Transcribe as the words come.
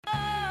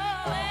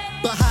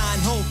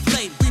Behind home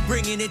plate, we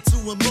bringing it to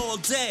them all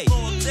day. You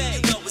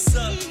know what's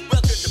up?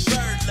 Welcome to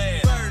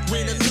Birdland.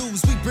 Win or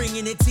lose, we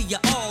bringing it to you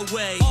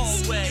always.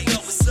 You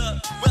know what's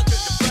up? Welcome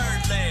to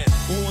Birdland.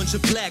 Orange or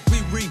black, we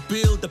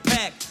rebuild the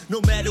pack.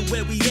 No matter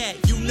where we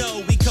at, you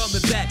know we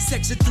coming back.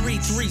 Section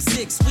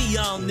 336, we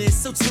on this,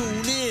 so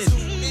tune in.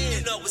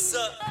 You know what's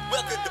up?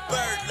 Welcome to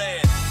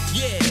Birdland.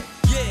 Yeah,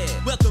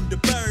 welcome to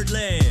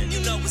Birdland.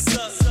 You know what's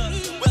up?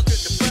 Welcome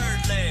to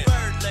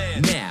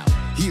Birdland. Now,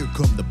 here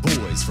come the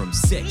boys from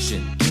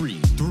Section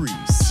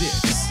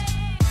 336.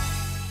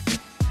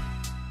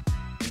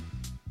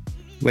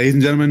 Ladies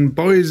and gentlemen,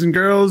 boys and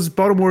girls,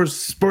 Baltimore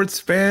sports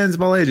fans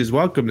of all ages,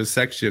 welcome to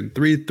Section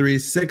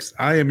 336.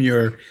 I am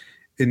your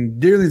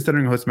endearingly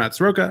stuttering host, Matt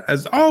Soroka.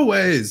 As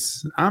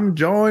always, I'm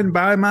joined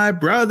by my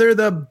brother,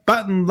 the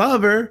button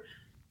lover,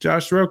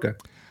 Josh Soroka.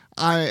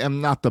 I am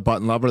not the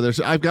button lover.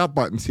 I've got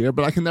buttons here,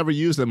 but I can never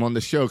use them on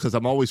the show because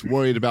I'm always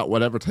worried about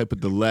whatever type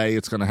of delay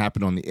it's going to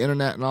happen on the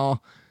internet and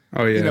all.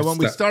 Oh, yeah. You know, when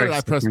we started,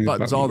 I pressed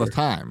buttons all the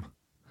time.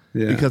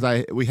 Yeah. Because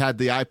we had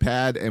the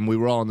iPad and we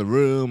were all in the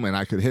room and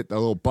I could hit the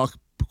little buck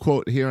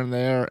quote here and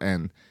there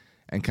and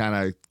kind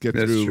of get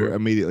through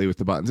immediately with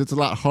the buttons. It's a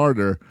lot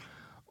harder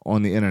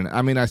on the internet.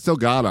 I mean, I still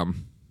got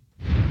them,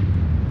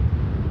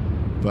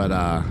 but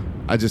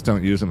I just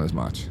don't use them as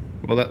much.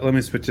 Well, let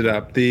me switch it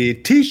up. The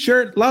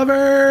T-shirt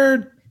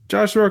lover,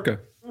 Josh Soroka.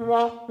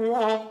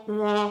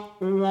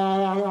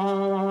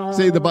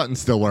 See, the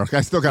buttons still work.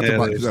 I still got the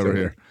buttons over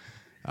here.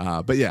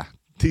 But yeah,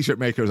 T-shirt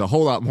maker is a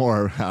whole lot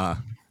more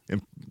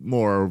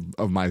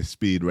of my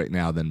speed right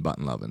now than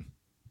button loving.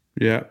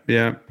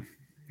 Yeah.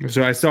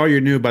 So I saw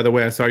your new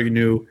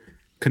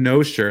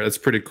Cano shirt. That's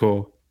pretty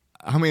cool.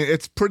 I mean,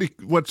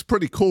 what's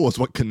pretty cool is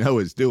what Cano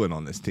is doing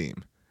on this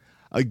team.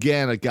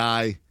 Again, a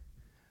guy,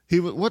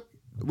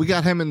 we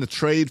got him in the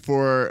trade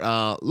for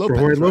Lopez. For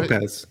Jorge right?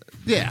 Lopez.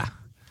 Yeah.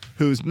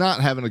 Who's not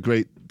having a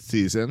great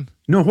season.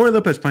 No, Jorge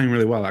Lopez playing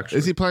really well, actually.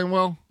 Is he playing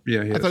well?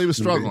 Yeah, I thought he was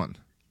struggling.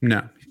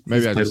 No.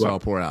 Maybe I just saw a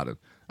pour out. All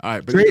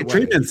right, but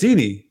Trey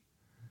Mancini.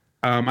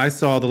 I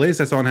saw the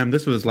latest I saw on him.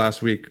 This was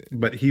last week,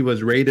 but he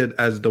was rated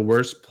as the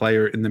worst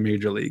player in the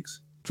major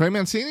leagues. Trey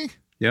Mancini?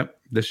 Yep,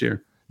 this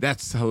year.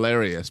 That's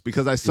hilarious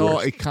because I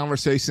saw a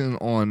conversation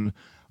on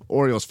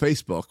Orioles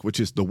Facebook, which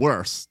is the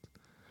worst,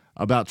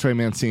 about Trey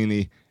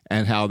Mancini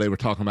and how they were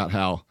talking about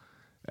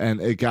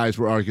guys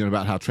were arguing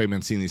about how Trey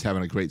Mancini's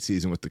having a great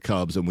season with the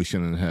Cubs and we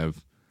shouldn't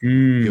have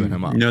given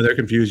him up. No, they're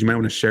confused. You might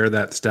want to share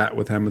that stat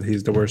with him.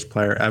 He's the worst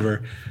player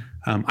ever.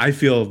 I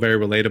feel very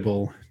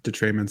relatable to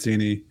Trey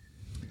Mancini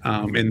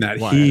in that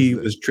he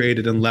was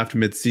traded and left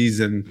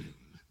mid-season,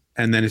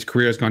 and then his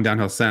career has gone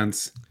downhill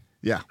since.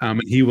 Yeah.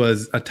 He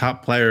was a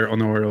top player on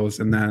the Orioles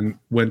and then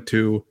went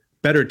to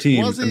better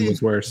teams and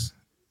was worse.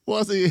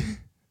 Was he?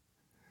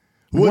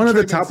 One of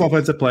the top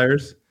offensive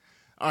players.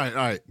 All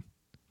right.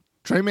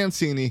 Trey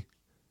Mancini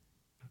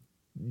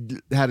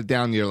had a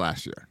down year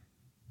last year.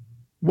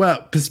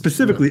 Well,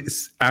 specifically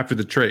after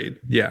the trade.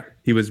 Yeah.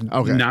 He was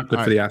not good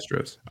for the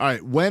Astros. All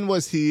right. When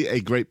was he a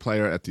great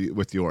player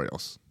with the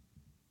Orioles?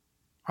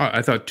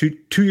 I thought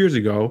two years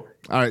ago.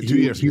 All right, 2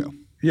 years ago.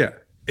 Yeah.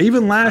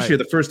 Even last year,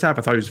 the first half,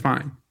 I thought he was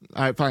fine.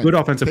 All right, fine. Good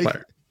offensive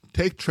player.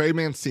 Take Trey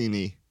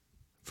Mancini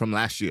from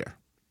last year.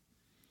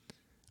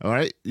 All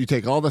right? You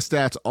take all the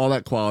stats, all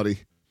that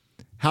quality.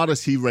 How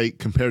does he rate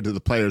compared to the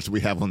players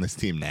we have on this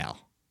team now?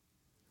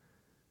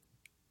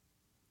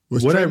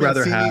 Would I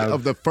rather have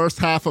of the first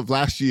half of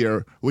last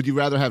year? Would you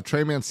rather have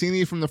Trey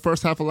Mancini from the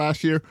first half of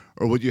last year,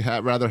 or would you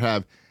rather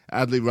have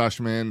Adley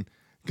Rutschman,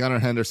 Gunnar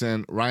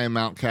Henderson, Ryan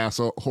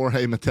Mountcastle,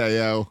 Jorge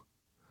Mateo?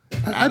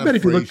 I bet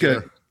if you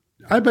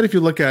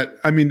look at,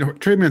 I mean,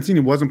 Trey Mancini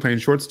wasn't playing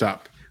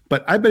shortstop,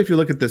 but I bet if you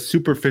look at the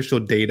superficial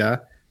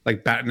data,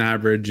 like batting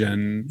average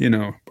and,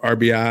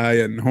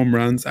 RBI and home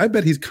runs, I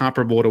bet he's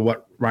comparable to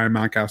what Ryan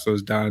Mountcastle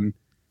has done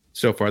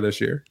so far this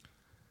year.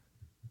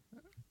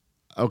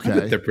 Okay. I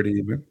bet they're pretty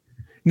even.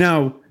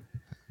 Now,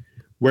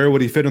 where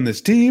would he fit on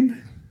this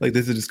team? Like,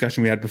 this is a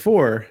discussion we had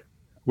before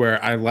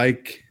where I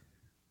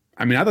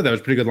thought that was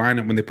a pretty good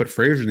lineup when they put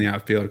Frazier in the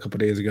outfield a couple of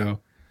days ago.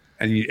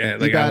 And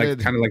I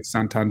kind of like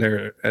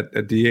Santander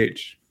at DH.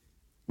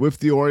 With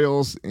the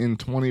Orioles in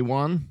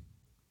 21?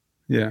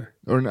 Yeah.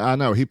 Or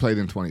no, he played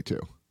in 22.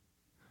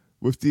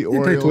 With the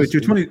Orioles.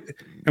 20,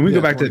 and we go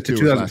back to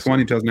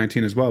 2020,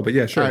 2019 as well. But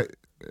yeah, sure.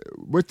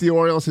 With the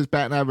Orioles, his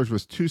batting average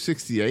was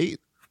 268,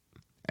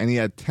 and he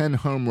had 10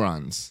 home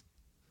runs.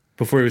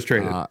 Before he was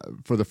traded?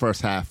 For the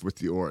first half with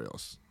the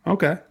Orioles.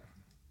 Okay.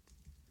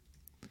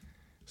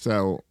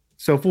 So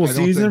full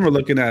season, we're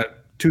looking at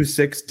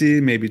 260,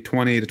 maybe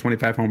 20 to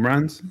 25 home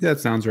runs. Yeah, that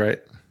sounds right.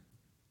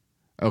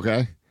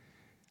 Okay.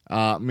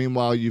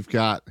 Meanwhile, you've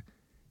got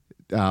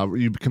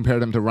you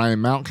compared him to Ryan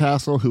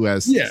Mountcastle, who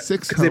has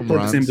 6 home runs. They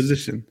play the same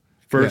position.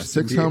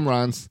 Six home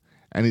runs,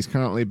 and he's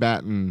currently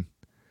batting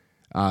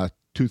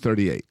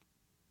 238.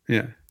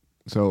 Yeah.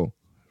 So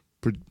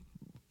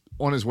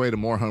on his way to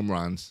more home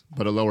runs,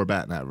 but a lower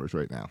batting average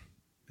right now.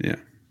 Yeah.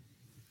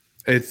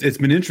 It's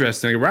been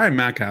interesting. Ryan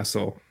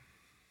Mountcastle,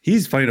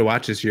 he's funny to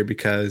watch this year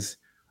because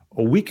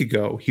a week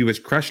ago, he was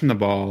crushing the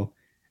ball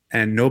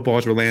and no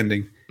balls were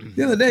landing.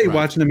 The other day,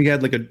 watching him, he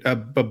had like a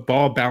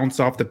ball bounce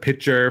off the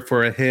pitcher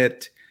for a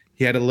hit.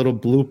 He had a little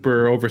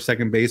blooper over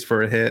second base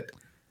for a hit.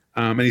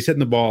 And he's hitting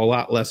the ball a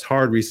lot less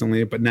hard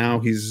recently, but now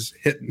he's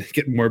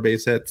getting more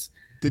base hits.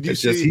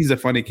 He's a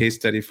funny case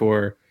study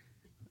for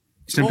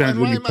sometimes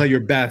when you play your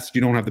best,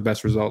 you don't have the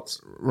best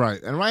results.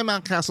 Right. And Ryan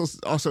Mountcastle's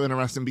also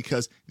interesting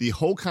because the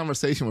whole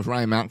conversation with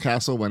Ryan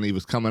Mountcastle when he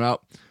was coming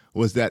up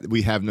was that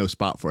we have no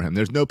spot for him.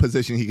 There's no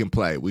position he can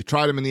play. We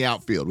tried him in the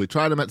outfield. We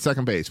tried him at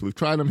second base. We've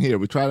tried him here.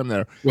 We tried him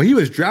there. Well, he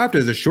was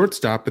drafted as a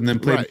shortstop and then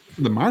played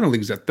the minor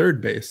leagues at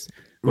third base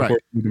before he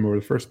moved him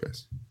over to first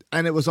base.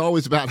 And it was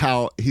always about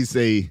how he's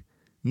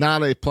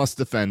not a plus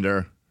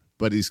defender,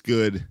 but he's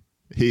good.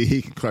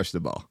 He can crush the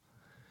ball.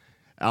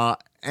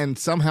 And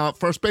somehow at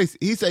first base,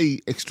 he's a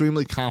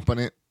extremely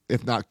competent,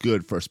 if not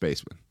good, first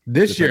baseman.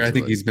 This year, I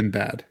think he's been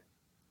bad.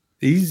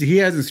 He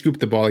hasn't scooped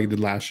the ball he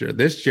did last year.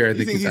 This year, I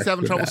think he's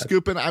having trouble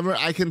scooping.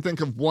 I can think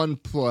of one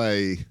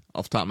play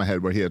off the top of my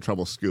head where he had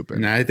trouble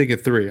scooping. No, I think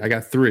of 3. I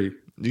got 3.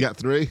 You got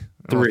 3?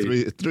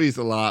 3. 3 is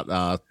a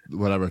lot.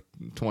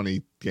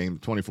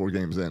 24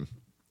 games in.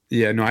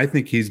 Yeah, no, I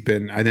think he's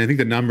been. I think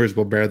the numbers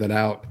will bear that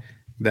out.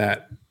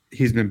 That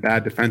he's been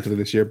bad defensively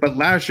this year. But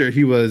last year,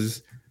 he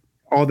was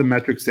all the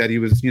metrics said he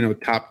was,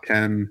 top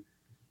 10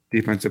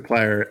 defensive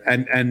player,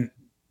 and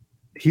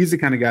he's the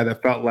kind of guy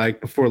that felt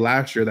like before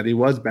last year that he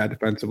was bad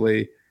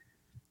defensively,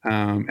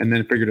 and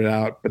then figured it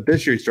out. But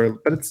this year he started.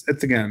 But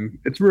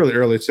it's really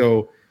early.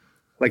 So,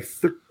 like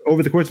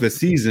over the course of a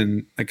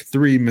season, like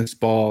 3 missed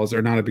balls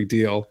are not a big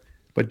deal.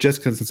 But just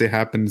because since they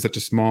happen in such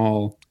a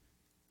small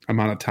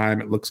amount of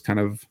time, it looks kind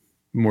of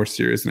more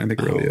serious than I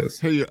think it really is.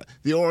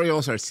 The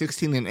Orioles are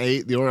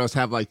 16-8. The Orioles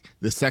have like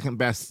the second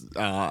best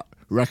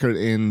record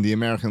in the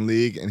American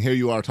League, and here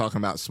you are talking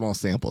about small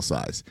sample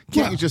size.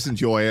 Can't you just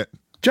enjoy it?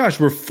 Josh,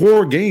 we're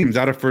 4 games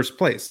out of first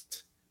place.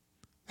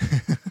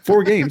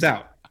 4 games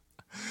out.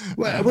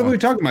 What are we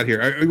talking about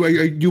here?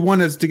 You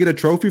want us to get a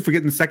trophy for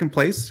getting second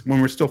place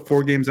when we're still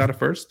 4 games out of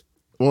first?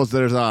 Well,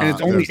 and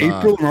it's only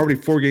April and we're already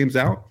 4 games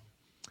out?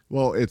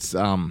 Well, it's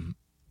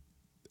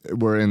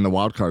we're in the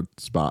wild card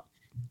spot.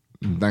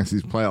 Thanks to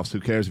these playoffs, who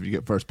cares if you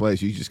get first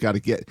place? You just got to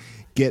get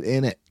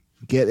in it.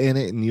 Get in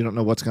it, and you don't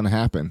know what's going to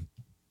happen.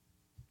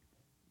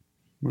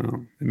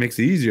 Well, it makes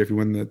it easier if you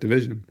win the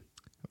division.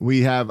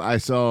 I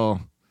saw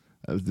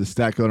the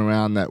stat going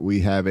around that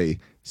we have a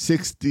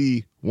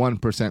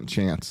 61%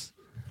 chance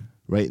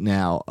right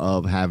now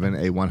of having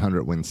a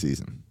 100-win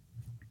season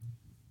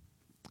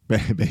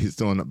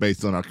based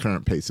on our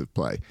current pace of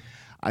play.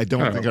 I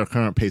don't think our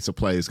current pace of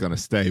play is going to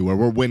stay where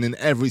we're winning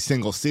every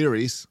single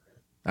series.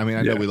 I mean,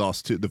 I know we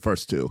lost the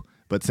first 2,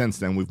 but since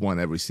then we've won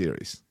every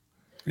series.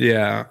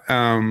 Yeah.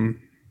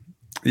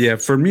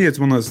 For me, it's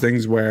one of those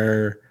things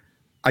where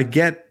I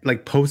get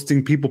like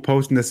people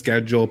posting the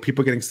schedule,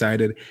 people getting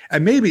excited.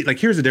 And maybe like,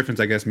 here's the difference,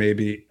 I guess,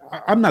 maybe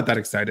I'm not that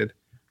excited.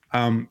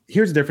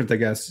 Here's the difference, I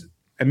guess.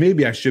 And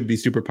maybe I should be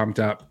super pumped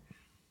up,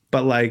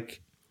 but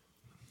like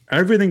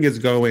everything is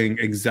going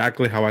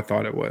exactly how I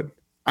thought it would.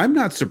 I'm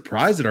not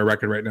surprised at our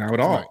record right now at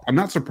all. Right. I'm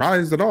not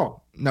surprised at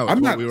all. No,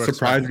 I'm not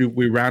surprised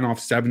we ran off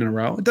 7 in a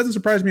row. It doesn't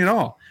surprise me at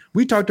all.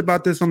 We talked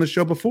about this on the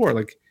show before.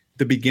 Like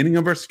the beginning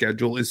of our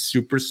schedule is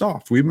super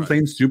soft. We've been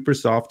playing super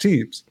soft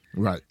teams.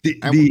 Right.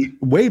 The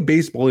way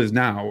baseball is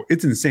now,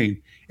 it's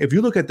insane. If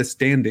you look at the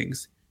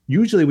standings,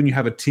 usually when you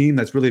have a team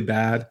that's really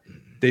bad,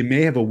 they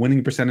may have a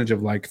winning percentage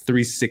of like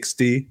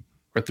 360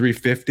 or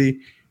 350.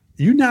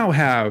 You now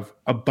have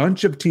a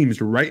bunch of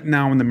teams right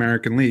now in the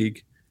American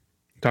League,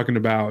 talking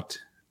about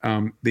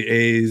the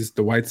A's,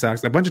 the White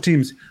Sox, a bunch of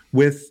teams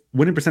with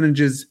winning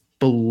percentages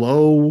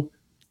below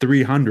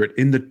 300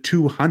 in the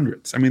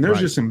 200s. I mean, there's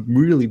just some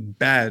really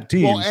bad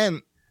teams. Well,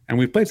 and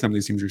we've played some of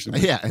these teams recently.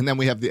 Yeah, and then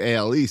we have the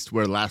AL East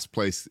where last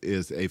place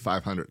is a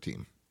 500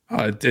 team.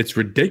 It's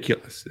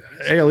ridiculous.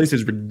 AL East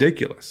is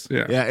ridiculous.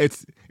 Yeah, yeah.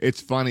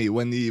 It's funny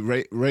when the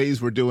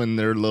Rays were doing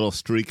their little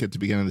streak at the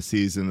beginning of the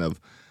season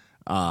of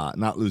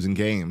not losing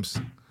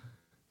games.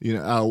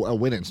 A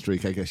winning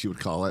streak, I guess you would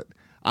call it.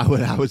 I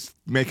was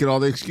making all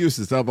the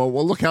excuses of,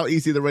 well, look how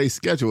easy the Rays'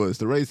 schedule is.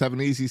 The Rays have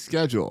an easy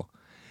schedule.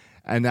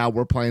 And now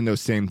we're playing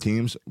those same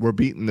teams. We're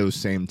beating those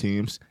same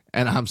teams.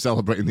 And I'm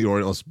celebrating the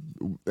Orioles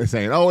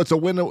saying, oh, it's a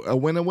win. A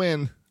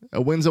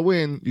win's a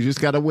win. You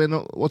just got to win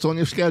what's on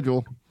your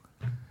schedule.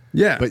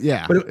 Yeah. But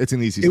it's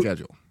an easy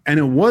schedule. And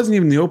it wasn't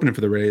even the opener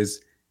for the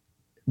Rays.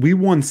 We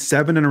won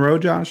 7 in a row,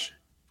 Josh.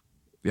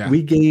 Yeah.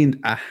 We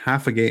gained a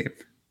half a game.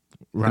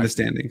 In the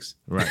standings.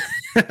 Right.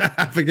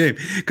 Half a game.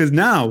 Because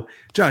now,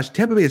 Josh,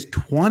 Tampa Bay is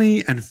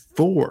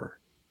 20-4.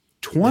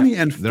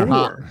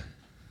 20-4.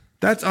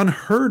 That's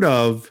unheard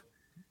of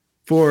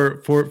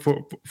for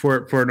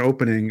an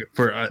opening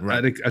for a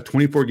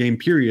 24-game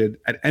period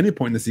at any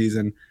point in the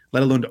season,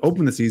 let alone to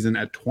open the season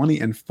at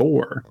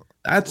 20-4.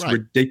 That's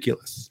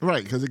ridiculous.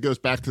 Right, because it goes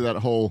back to that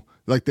whole,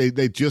 like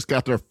they just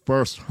got their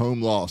first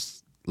home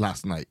loss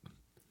last night.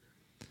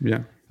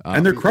 Yeah.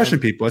 And they're crushing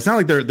people. It's not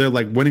like they're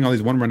like winning all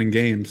these one-running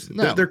games.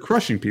 No. They're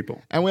crushing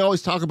people. And we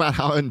always talk about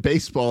how in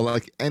baseball,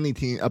 like any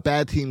team, a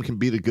bad team can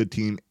beat a good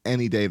team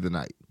any day of the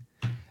night.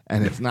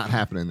 And it's not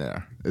happening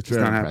there. It's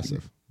very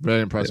impressive. Happening.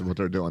 Very impressive what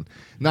they're doing.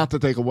 Not to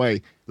take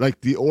away,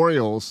 like the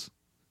Orioles,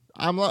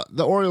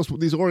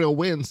 these Oriole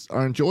wins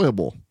are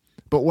enjoyable,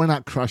 but we're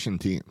not crushing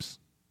teams.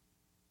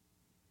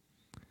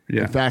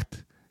 Yeah. In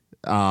fact,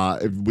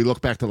 if we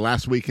look back to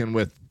last weekend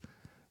with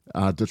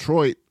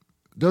Detroit,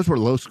 those were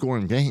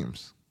low-scoring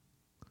games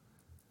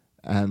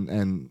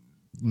and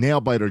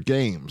nail-biter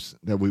games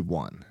that we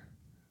won.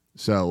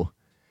 So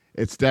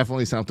it's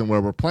definitely something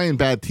where we're playing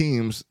bad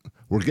teams,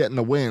 we're getting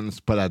the wins,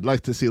 but I'd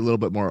like to see a little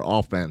bit more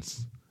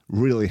offense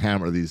really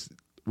hammer these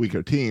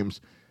weaker teams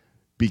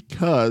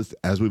because,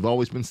 as we've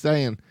always been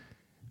saying,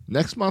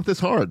 next month is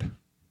hard.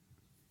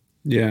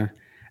 Yeah.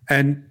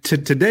 And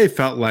today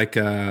felt like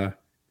a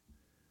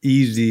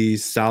easy,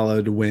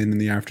 solid win in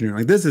the afternoon.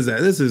 Like this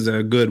is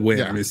a good win.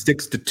 Yeah. I mean,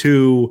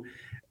 6-2,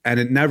 and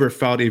it never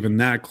felt even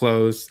that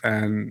close.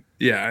 And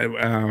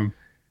yeah,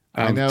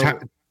 I know.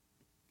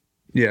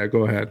 Yeah,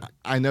 go ahead.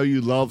 I know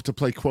you love to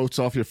play quotes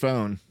off your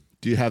phone.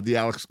 Do you have the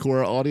Alex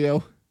Cora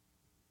audio?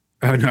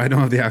 Oh no, I don't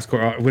have the Alex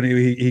Cora. When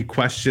he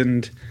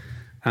questioned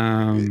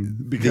I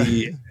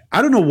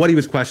don't know what he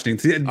was questioning.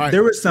 See, right,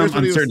 there was some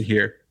uncertainty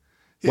here.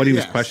 What he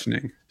was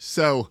questioning.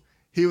 So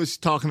he was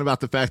talking about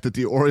the fact that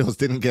the Orioles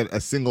didn't get a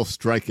single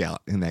strikeout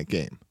in that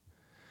game.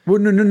 Well,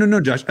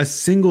 no, Josh. A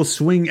single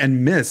swing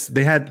and miss.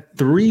 They had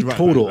three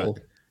total.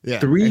 Right. Yeah.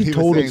 Three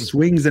total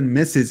swings and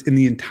misses in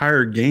the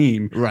entire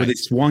game where they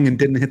swung and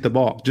didn't hit the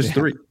ball. Just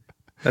three.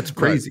 That's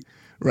crazy.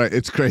 Right.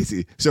 It's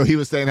crazy. So he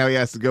was saying how he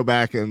has to go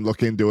back and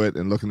look into it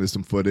and look into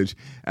some footage.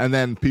 And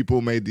then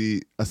people made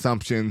the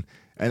assumption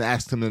and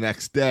asked him the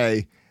next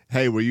day,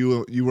 hey,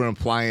 you were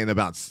implying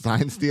about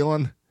sign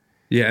stealing?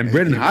 Yeah, and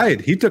Brendan Hyde,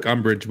 he took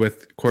umbrage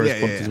with Cora's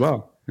quotes as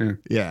well.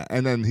 Yeah,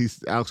 and then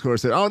Alex Cora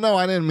said, "Oh no,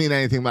 I didn't mean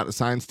anything about the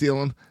sign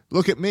stealing.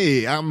 Look at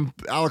me, I'm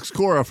Alex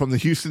Cora from the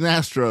Houston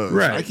Astros.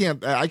 Right.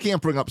 I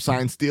can't bring up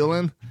sign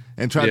stealing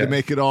and try to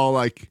make it all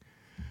like,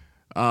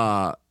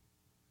 all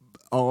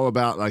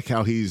about like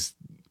how he's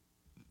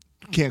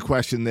can't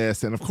question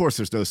this. And of course,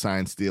 there's no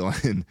sign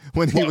stealing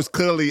when he was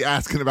clearly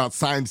asking about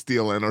sign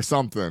stealing or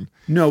something.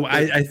 No,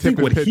 I think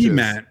what he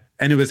meant,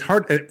 and it was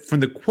hard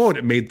from the quote,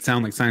 it made it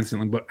sound like sign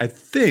stealing, but I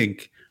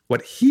think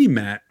what he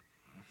meant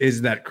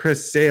is that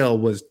Chris Sale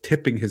was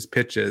tipping his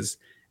pitches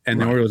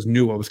and the Orioles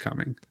knew what was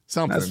coming.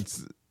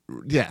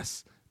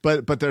 Yes.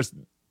 But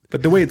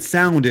the way it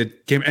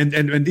sounded came and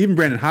even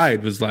Brandon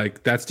Hyde was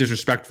like, that's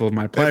disrespectful of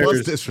my players. It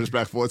was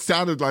disrespectful. It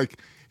sounded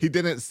like he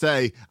didn't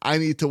say, I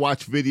need to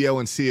watch video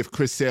and see if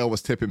Chris Sale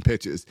was tipping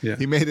pitches. Yeah.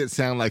 He made it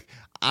sound like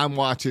I'm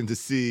watching to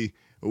see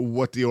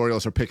what the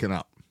Orioles are picking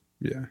up.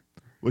 Yeah.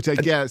 Which I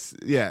guess,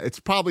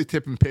 it's probably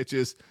tipping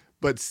pitches.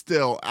 But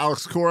still,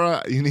 Alex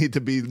Cora, you need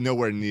to be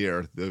nowhere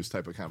near those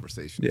type of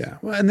conversations. Yeah.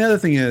 Well, and the other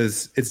thing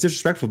is, it's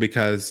disrespectful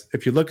because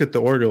if you look at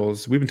the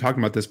Orioles, we've been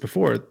talking about this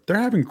before, they're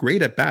having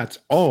great at-bats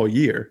all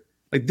year.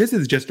 Like, this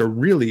is just a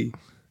really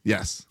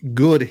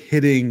good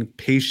hitting,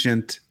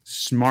 patient,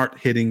 smart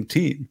hitting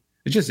team.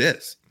 It just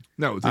is.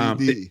 No,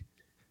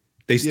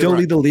 they still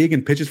lead the league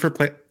in pitches per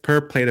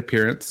plate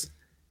appearance.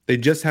 They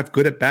just have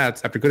good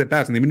at-bats after good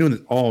at-bats, and they've been doing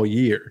this all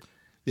year.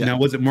 Yeah. Now,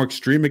 was it more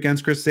extreme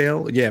against Chris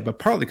Sale? Yeah, but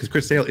partly because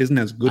Chris Sale isn't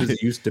as good as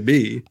it used to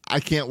be. I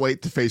can't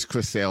wait to face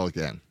Chris Sale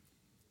again.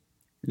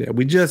 Yeah,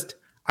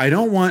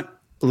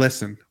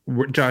 listen,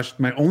 Josh,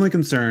 my only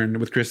concern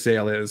with Chris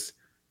Sale is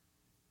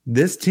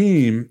this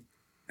team,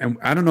 and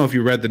I don't know if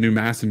you read the new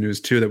Masson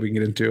news too that we can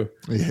get into.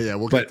 Yeah,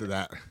 we'll get to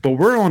that. But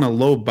we're on a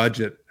low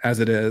budget as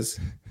it is,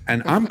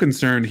 and I'm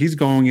concerned he's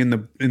going in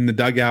the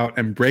dugout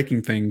and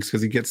breaking things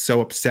because he gets so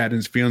upset and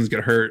his feelings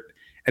get hurt.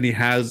 And he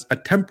has a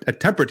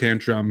temper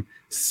tantrum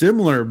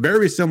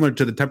very similar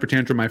to the temper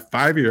tantrum my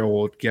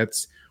 5-year-old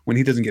gets when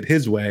he doesn't get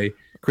his way.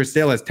 Chris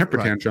Sale has temper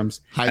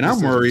tantrums.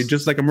 I'm worried,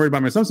 just like I'm worried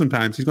about my son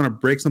sometimes, he's going to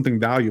break something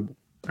valuable.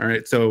 All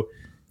right. So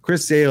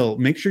Chris Sale,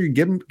 make sure you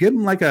give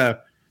him like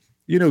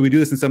we do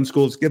this in some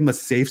schools, give him a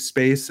safe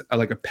space,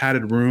 like a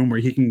padded room where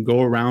he can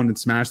go around and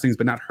smash things,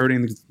 but not hurting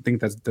anything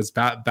that's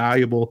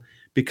valuable.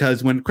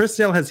 Because when Chris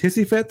Sale has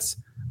hissy fits,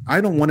 I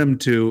don't want him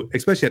to,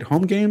 especially at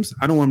home games,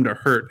 I don't want him to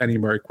hurt any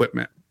of our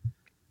equipment.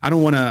 I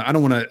don't want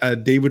a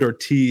David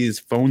Ortiz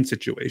phone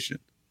situation.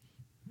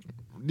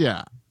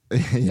 Yeah.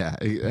 Yeah.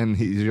 And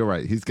you're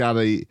right. We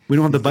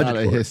don't have the budget.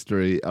 A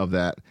history of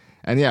that.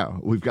 And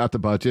we've got the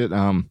budget.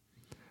 I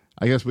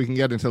guess we can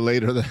get into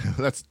later.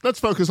 Let's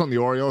focus on the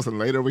Orioles, and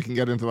later we can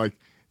get into like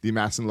the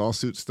Masson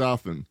lawsuit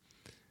stuff. And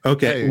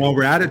okay. Well,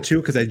 we're at it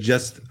too, because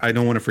I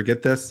don't want to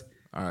forget this.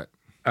 All right.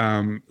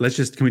 Can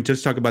we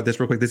just talk about this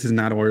real quick? This is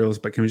not Orioles,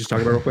 but can we just talk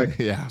about it real quick?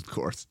 Yeah, of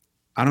course.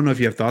 I don't know if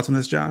you have thoughts on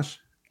this, Josh.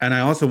 And I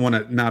also want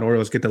to not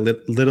Orioles get the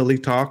Little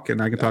League talk,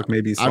 and I can talk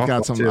maybe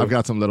softball too. I've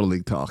got some Little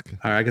League talk.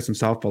 All right, I got some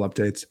softball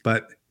updates,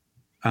 but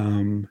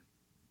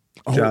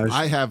Josh,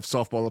 I have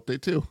softball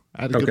update too.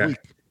 I had a good week.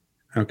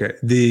 Okay.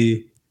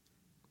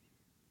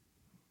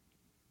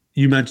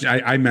 You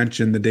mentioned I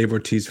mentioned the Dave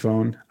Ortiz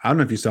phone. I don't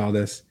know if you saw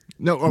this.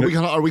 No,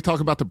 are we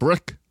talking about the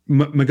brick?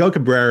 Miguel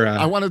Cabrera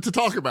I wanted to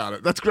talk about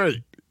it. That's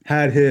great.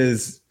 had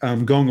his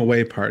going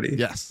away party.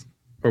 Yes.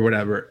 Or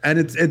whatever. And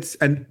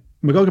and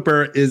Miguel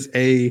Cabrera is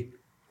a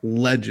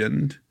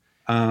legend.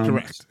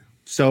 Correct.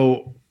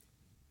 So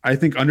I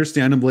think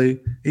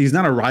understandably, he's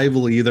not a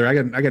rival either. I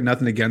got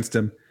nothing against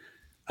him.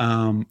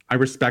 I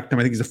respect him.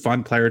 I think he's a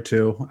fun player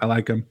too. I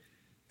like him.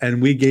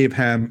 And we gave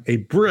him a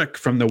brick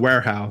from the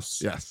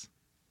warehouse. Yes.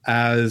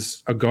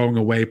 As a going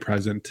away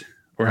present,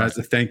 or as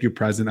a thank you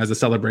present, as a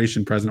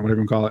celebration present,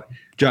 whatever you call it.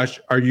 Josh,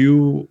 are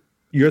your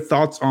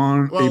thoughts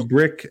on a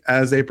brick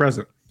as a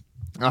present?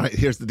 All right,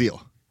 here's the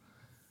deal.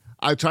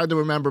 I tried to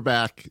remember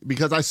back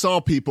because I saw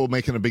people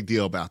making a big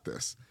deal about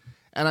this.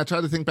 And I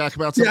tried to think back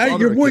about some other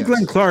your boy gifts.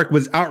 Glenn Clark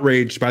was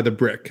outraged by the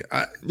brick.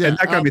 And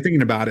that got me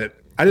thinking about it.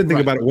 I didn't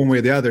think about it one way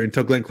or the other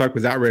until Glenn Clark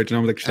was outraged. And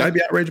I was like, should I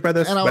be outraged by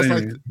this? And I was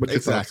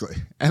exactly.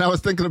 And I was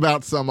thinking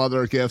about some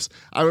other gifts.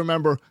 I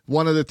remember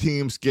one of the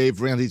teams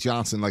gave Randy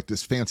Johnson like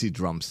this fancy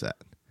drum set.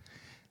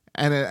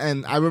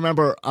 And I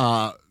remember,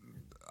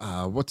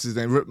 what's his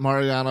name?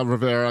 Mariano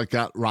Rivera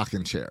got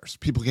rocking chairs.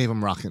 People gave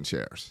him rocking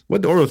chairs.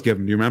 What did the Orioles give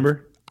him? Do you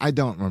remember? I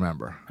don't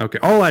remember. Okay.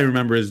 All I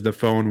remember is the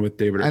phone with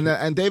David Ortiz.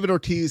 And David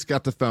Ortiz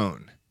got the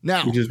phone.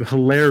 Now, which is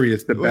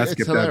hilarious. The best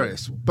gift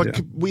hilarious. Ever.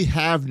 But we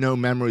have no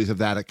memories of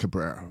that at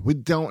Cabrera. We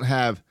don't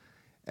have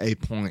a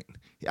point.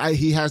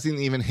 He hasn't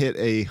even hit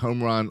a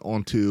home run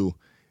onto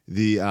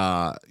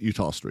the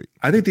Utah Street.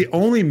 I think the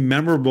only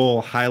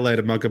memorable highlight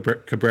of Miguel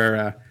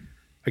Cabrera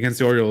against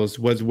the Orioles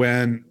was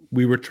when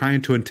we were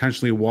trying to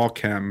intentionally walk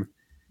him,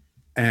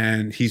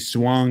 and he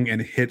swung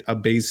and hit a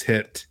base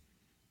hit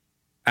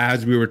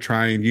as we were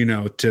trying,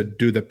 to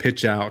do the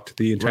pitch out,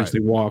 the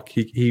intentionally walk.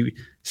 He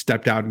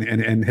stepped out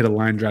and hit a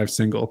line drive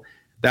single.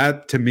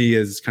 That to me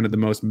is kind of the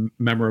most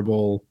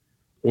memorable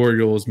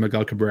Orioles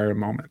Miguel Cabrera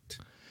moment.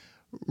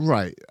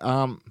 Right.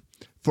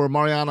 For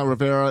Mariano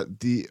Rivera,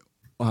 the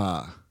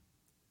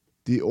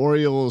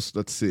Orioles,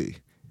 let's see.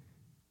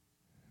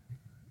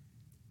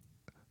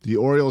 The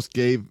Orioles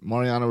gave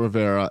Mariano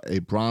Rivera a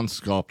bronze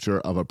sculpture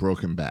of a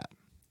broken bat.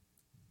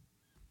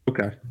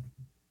 Okay.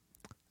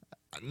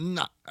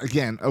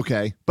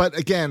 But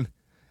again,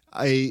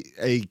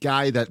 a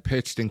guy that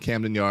pitched in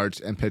Camden Yards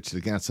and pitched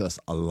against us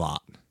a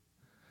lot.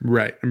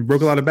 Right. And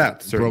broke a lot of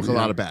bats. Broke a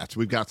lot of bats.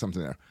 We've got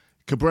something there.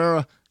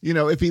 Cabrera,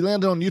 if he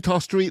landed on Utah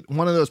Street,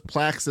 one of those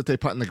plaques that they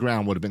put in the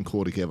ground would have been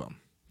cool to give him.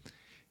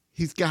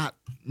 He's got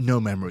no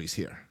memories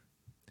here.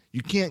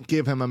 You can't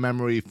give him a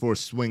memory for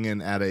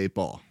swinging at a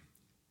ball.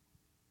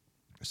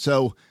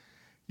 So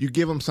you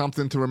give him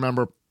something to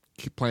remember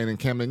playing in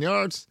Camden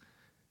Yards.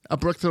 A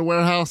brick to the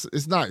warehouse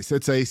is nice.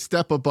 It's a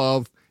step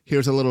above,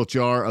 here's a little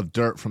jar of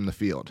dirt from the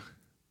field.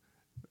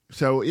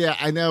 So, yeah,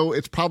 I know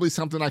it's probably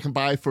something I can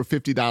buy for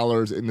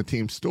 $50 in the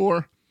team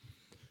store,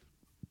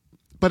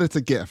 but it's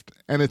a gift,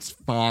 and it's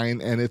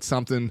fine, and it's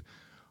something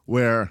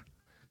where,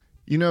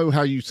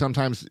 how you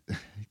sometimes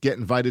get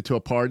invited to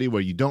a party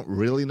where you don't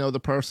really know the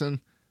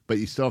person, but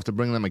you still have to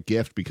bring them a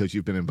gift because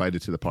you've been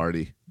invited to the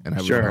party, and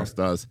everyone else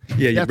does.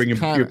 Yeah, you bring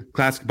your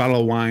classic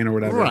bottle of wine or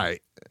whatever.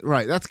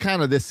 Right. That's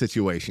kind of this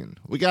situation.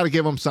 We got to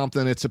give him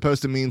something. It's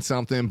supposed to mean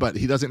something, but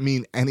he doesn't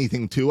mean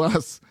anything to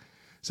us.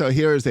 So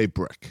here is a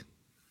brick.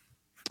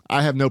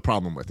 I have no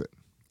problem with it.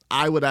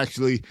 I would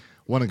actually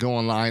want to go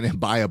online and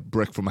buy a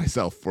brick for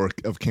myself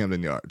of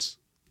Camden Yards.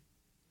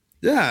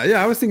 Yeah.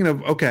 I was thinking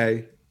of,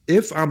 okay,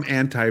 if I'm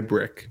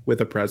anti-brick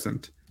with a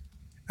present,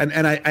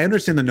 and I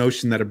understand the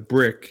notion that a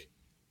brick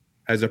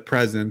as a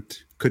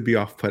present could be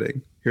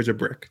off-putting. Here's a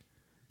brick.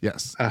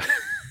 Yes.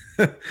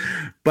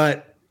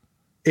 But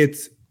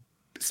it's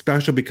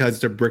special because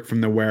it's a brick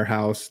from the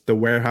warehouse. The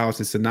warehouse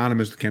is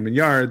synonymous with Camden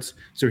Yards.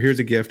 So here's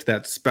a gift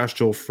that's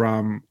special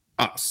from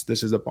us.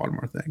 This is a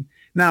Baltimore thing.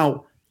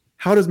 Now,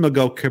 how does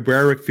Miguel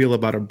Cabrera feel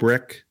about a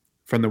brick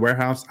from the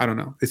warehouse? I don't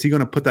know. Is he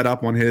going to put that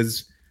up on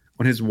his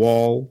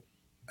wall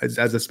as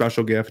a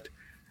special gift?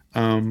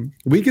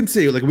 We can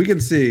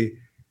see.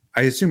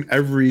 I assume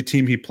every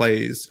team he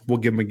plays will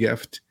give him a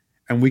gift,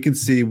 and we can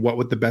see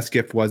what the best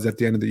gift was at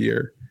the end of the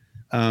year.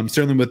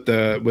 Certainly with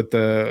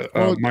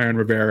the Mariano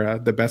Rivera,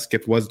 the best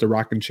gift was the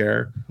rocking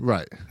chair.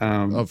 Right.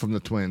 From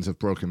the Twins of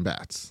broken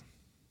bats.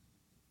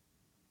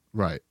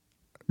 Right.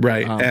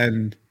 Right.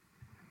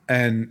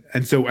 And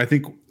so I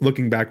think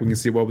looking back, we can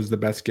see what was the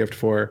best gift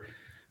for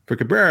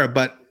Cabrera.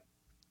 But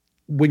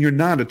when you're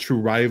not a true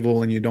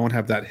rival and you don't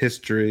have that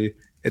history,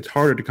 it's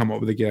harder to come up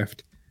with a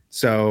gift.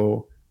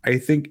 So I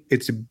think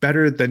it's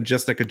better than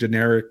just like a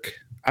generic,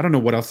 I don't know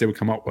what else they would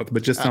come up with,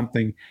 but just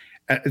something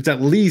it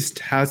at least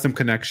has some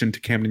connection to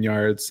Camden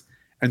Yards.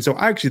 And so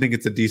I actually think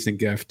it's a decent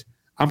gift.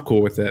 I'm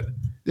cool with it.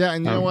 Yeah,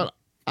 and you know what?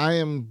 I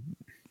am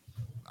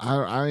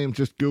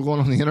just Googling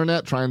on the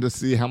internet trying to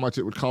see how much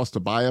it would cost to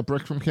buy a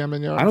brick from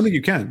Camden Yards. I don't think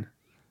you can.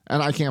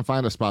 And I can't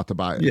find a spot to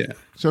buy it. Yeah.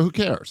 So who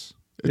cares?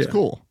 It's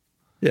cool.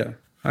 Yeah,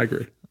 I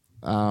agree.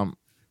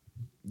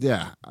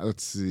 Yeah,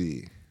 let's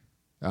see.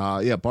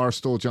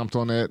 Barstool jumped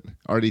on it.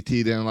 RDT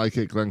didn't like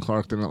it. Glenn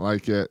Clark didn't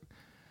like it.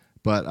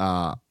 But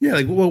yeah,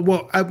 like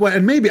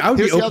and maybe I would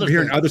be Here's the open other to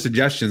hearing thing. other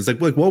suggestions. Like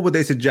what would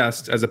they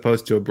suggest as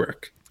opposed to a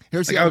brick?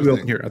 here's Like the I would other be open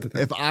thing. to hear other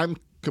things. If I'm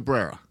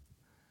Cabrera,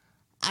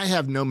 I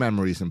have no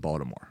memories in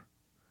Baltimore.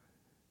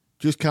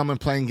 Just coming,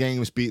 playing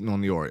games, beating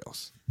on the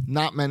Orioles.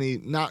 Not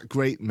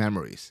great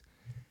memories.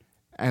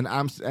 And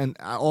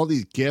all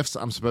these gifts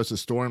I'm supposed to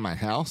store in my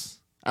house.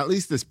 At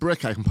least this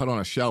brick I can put on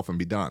a shelf and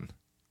be done.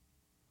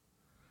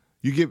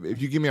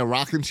 If you give me a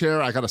rocking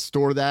chair, I got to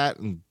store that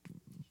and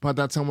put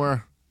that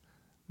somewhere.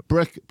 A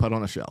brick, put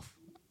on a shelf.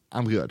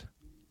 I'm good.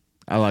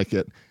 I like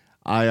it.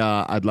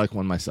 I'd like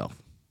one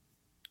myself.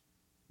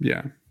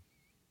 Yeah.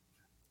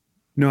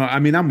 No, I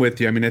mean, I'm with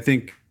you. I mean, I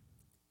think,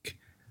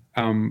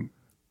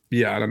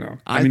 yeah, I don't know.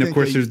 I mean, of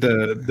course, there's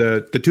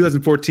the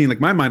 2014, like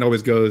my mind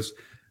always goes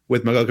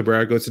with Miguel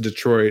Cabrera goes to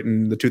Detroit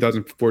in the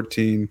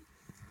 2014,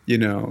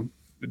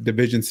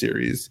 division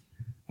series,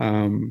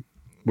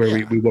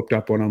 where we whooped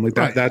up on them. Like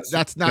Right.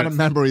 that's not a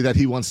memory that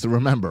he wants to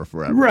remember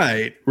forever.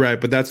 Right.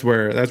 But that's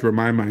where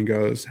my mind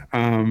goes.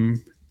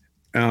 And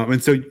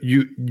so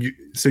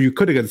you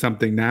could have done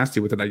something nasty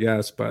with it, I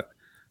guess, but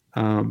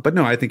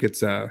no, I think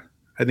it's a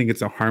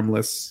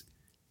harmless,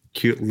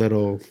 cute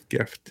little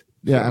gift.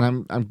 Yeah,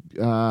 and I'm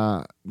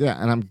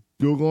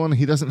Googling.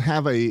 He doesn't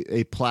have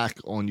a plaque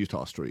on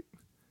Utah Street.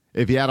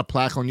 If he had a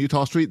plaque on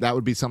Utah Street, that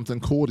would be something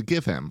cool to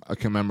give him, a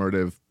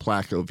commemorative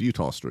plaque of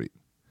Utah Street.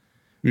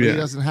 But he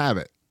doesn't have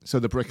it, so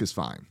the brick is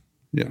fine.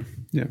 Yeah,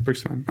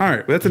 brick's fine. All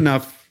right, well, that's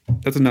enough.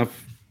 That's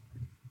enough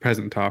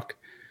present talk.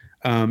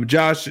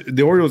 Josh,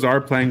 the Orioles are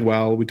playing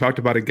well. We talked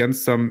about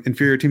against some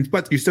inferior teams,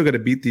 but you still got to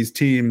beat these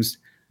teams.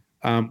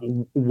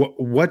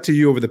 What to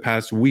you over the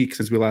past week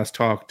since we last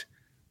talked?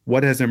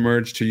 What has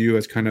emerged to you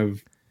as kind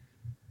of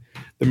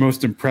the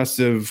most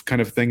impressive kind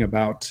of thing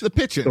about The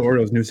pitching. the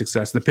Orioles' new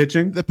success? The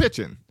pitching? The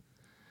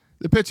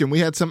pitching. We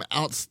had some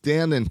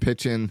outstanding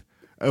pitching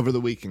over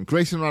the weekend.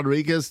 Grayson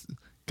Rodriguez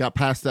got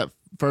past that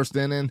first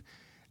inning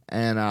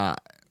and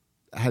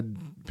had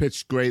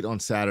pitched great on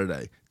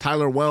Saturday.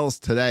 Tyler Wells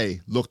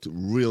today looked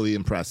really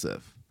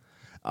impressive.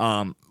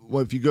 Well,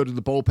 if you go to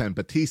the bullpen,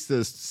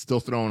 Batista's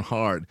still throwing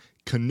hard.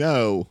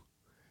 Cano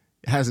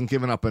hasn't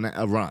given up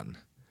a run.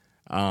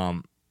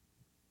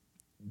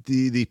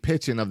 The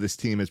pitching of this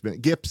team has been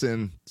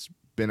Gibson's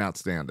been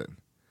outstanding.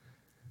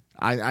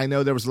 I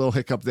know there was a little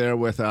hiccup there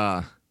with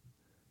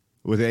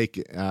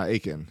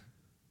Aiken,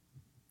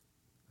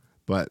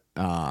 but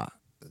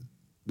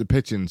the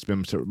pitching's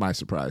been my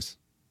surprise.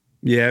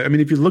 Yeah, I mean,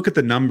 if you look at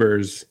the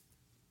numbers,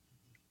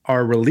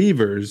 our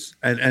relievers,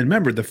 and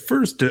remember, the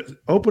first to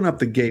open up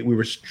the gate, we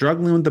were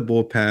struggling with the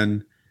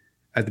bullpen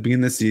at the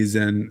beginning of the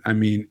season. I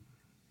mean,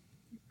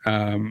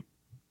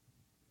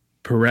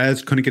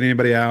 Perez couldn't get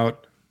anybody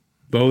out.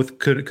 Both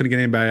couldn't get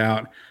anybody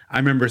out. I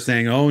remember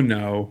saying, oh,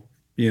 no,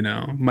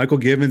 Michael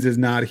Givens is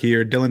not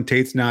here. Dylan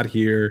Tate's not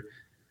here.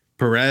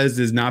 Perez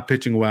is not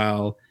pitching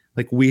well.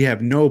 Like, we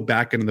have no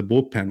back end of the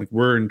bullpen. Like,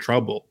 we're in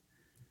trouble.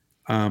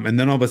 And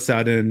then all of a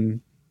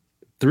sudden,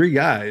 three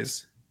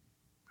guys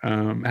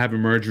have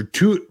emerged.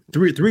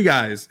 Three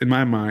guys, in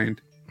my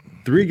mind,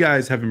 three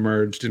guys have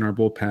emerged in our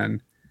bullpen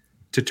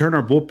to turn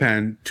our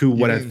bullpen to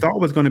what I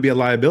thought was going to be a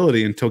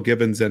liability until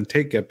Givens and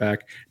Tate get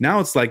back. Now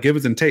it's like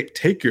Givens and Tate,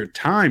 take your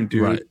time,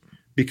 dude. Right.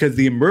 Because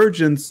the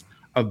emergence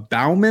of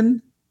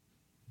Bauman,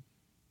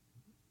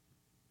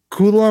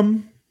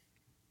 Coulomb,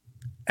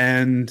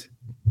 and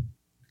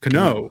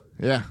Cano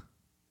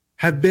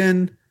have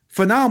been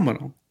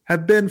phenomenal.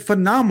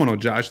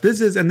 Josh. This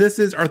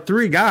is our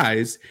three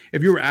guys.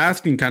 If you were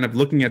asking, kind of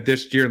looking at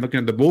this year and looking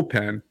at the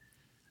bullpen,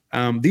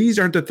 these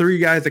aren't the three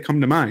guys that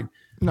come to mind.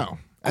 No.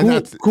 And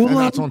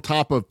that's on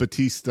top of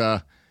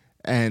Batista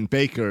and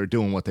Baker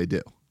doing what they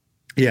do.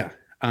 Yeah.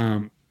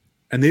 And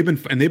they've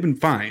been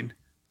fine.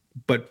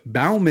 But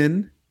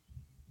Bauman,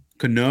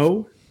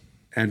 Cano,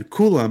 and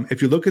Coulomb,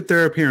 if you look at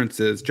their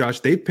appearances, Josh,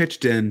 they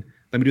pitched in,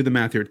 let me do the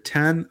math here,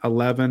 10,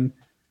 11,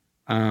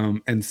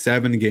 and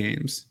 7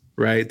 games,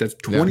 right? That's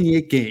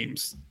 28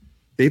 games.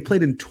 They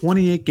played in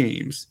 28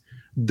 games.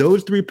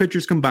 Those three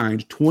pitchers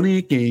combined,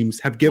 28 games,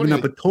 have given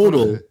up a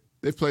total.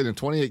 They've played in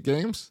 28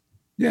 games?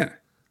 Yeah.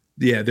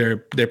 Yeah,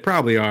 they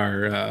probably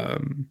are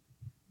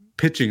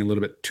pitching a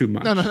little bit too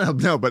much.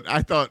 No, but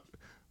I thought,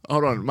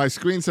 hold on, my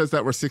screen says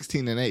that we're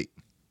 16-8.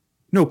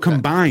 No,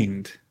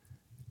 combined.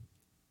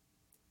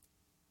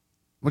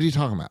 What are you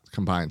talking about?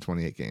 Combined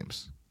 28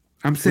 games.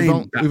 I'm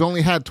saying we've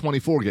only had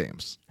 24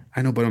 games.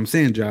 I know, but I'm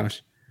saying,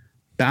 Josh,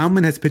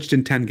 Bauman has pitched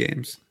in 10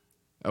 games.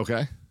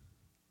 Okay,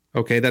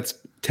 that's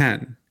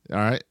 10. All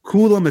right.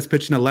 Coulomb has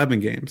pitched in 11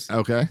 games.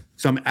 Okay.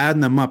 So I'm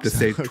adding them up to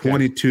say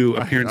 22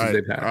 appearances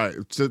they've had. All right.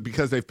 So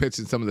because they've pitched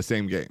in some of the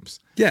same games.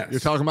 Yes. You're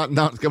talking about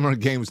not number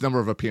of games, number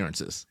of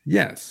appearances.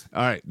 Yes.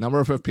 All right. Number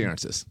of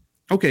appearances.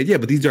 Okay, yeah,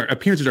 but these are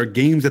appearances are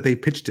games that they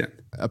pitched in.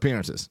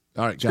 Appearances.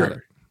 All right, got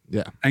it.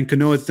 Yeah. And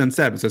Cano has done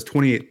 7. So it's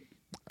 28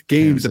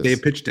 games that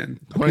they've pitched in.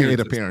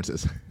 28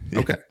 appearances. Yeah.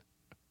 Okay.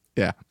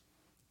 Yeah.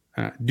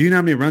 Do you know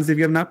how many runs they've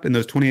given up in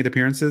those 28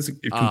 appearances?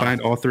 You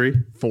combined all three?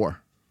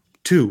 4.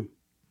 2.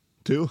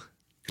 2?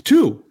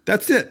 2.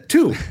 That's it.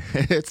 2.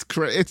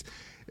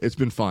 It's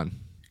been fun.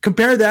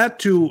 Compare that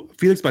to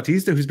Felix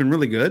Bautista, who's been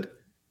really good.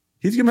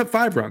 He's given up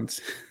 5 runs.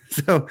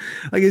 So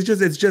like it's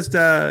just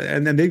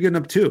and then they've given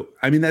up 2.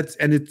 I mean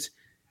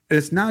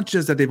it's not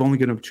just that they've only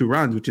given up 2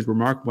 runs, which is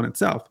remarkable in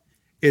itself.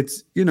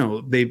 It's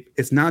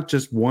it's not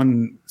just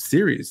one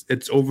series.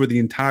 It's over the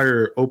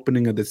entire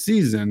opening of the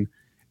season,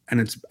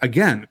 and it's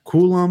again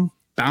Coulomb,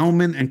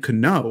 Baumann, and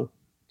Cano.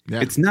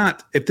 Yeah. It's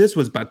not, if this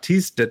was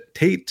Bautista,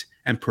 Tate,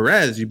 and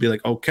Perez, you'd be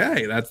like,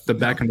 okay, that's the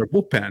back end of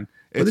bullpen.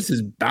 But this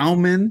is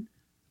Baumann,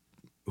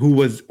 who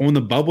was on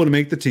the bubble to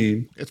make the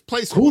team. It's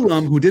place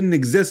Coulomb, who didn't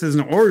exist as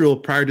an Oriole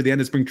prior to the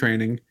end of spring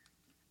training,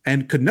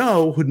 and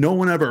Cano, who no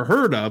one ever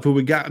heard of, who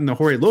we got in the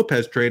Jorge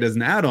Lopez trade as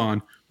an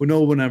add-on, who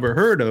no one ever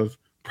heard of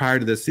prior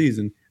to this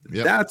season.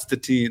 Yep. That's the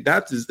team.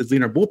 That's his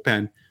leaner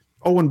bullpen.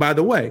 Oh, and by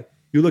the way,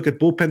 you look at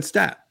bullpen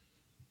stat,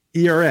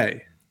 ERA,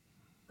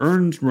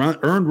 earned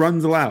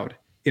runs allowed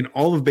in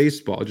all of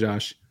baseball.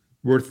 Josh,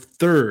 we're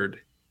 3rd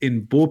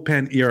in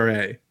bullpen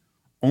ERA,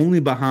 only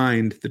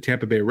behind the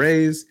Tampa Bay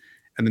Rays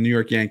and the New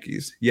York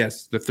Yankees.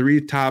 Yes, the 3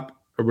 top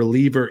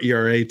reliever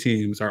ERA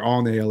teams are all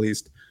in the AL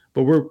East,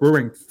 but we're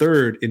ranked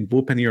 3rd in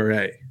bullpen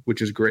ERA,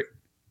 which is great.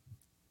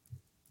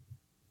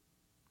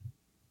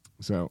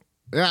 So,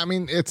 yeah, I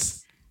mean,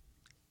 it's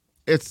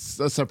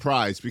a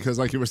surprise because,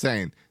 like you were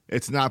saying,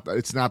 it's not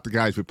the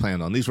guys we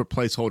planned on. These were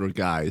placeholder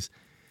guys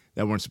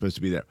that weren't supposed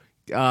to be there.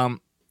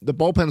 The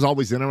bullpen's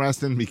always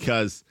interesting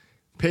because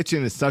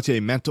pitching is such a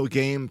mental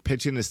game.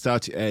 Pitching is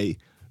such a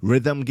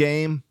rhythm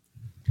game,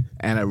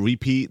 and a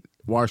repeat,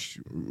 rinse,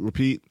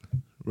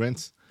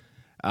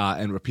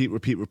 and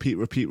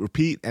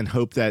repeat, and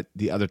hope that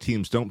the other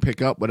teams don't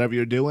pick up whatever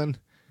you're doing.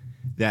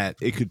 That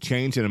it could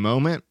change in a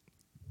moment.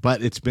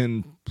 But it's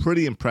been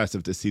pretty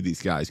impressive to see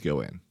these guys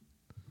go in.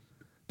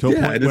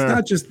 And it's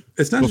not just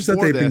that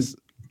they've been.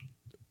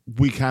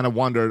 We kind of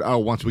wondered,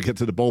 once we get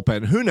to the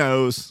bullpen, who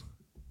knows?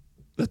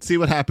 Let's see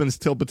what happens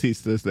till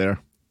Bautista's there.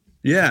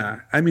 Yeah,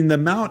 I mean the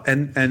amount,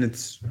 and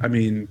it's, I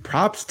mean,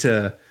 props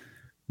to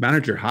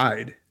manager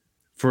Hyde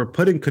for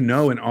putting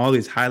Cano in all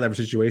these high leverage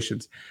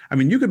situations. I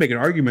mean, you could make an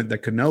argument that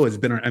Cano has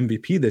been our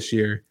MVP this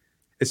year,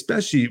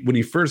 especially when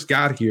he first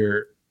got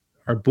here.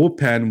 Our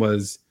bullpen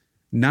was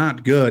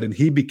not good, and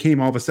he became,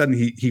 all of a sudden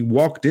he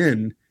walked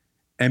in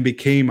and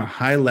became a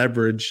high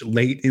leverage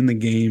late in the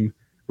game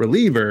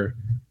reliever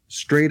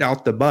straight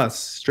off the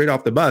bus,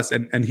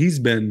 and he's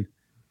been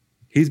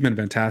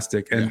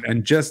fantastic.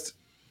 And just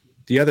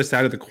the other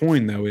side of the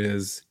coin though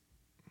is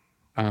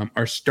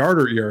our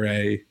starter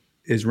ERA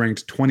is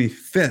ranked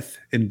 25th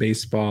in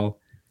baseball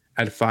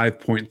at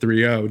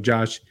 5.30.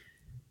 Josh,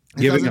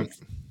 giving up.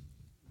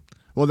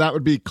 Well, that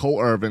would be Cole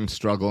Irvin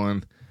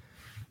struggling,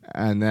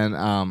 and then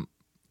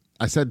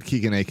I said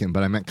Keegan Aiken,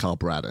 but I meant Kyle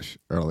Bradish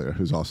earlier,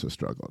 who's also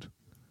struggled.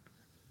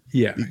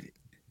 Yeah.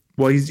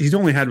 Well, he's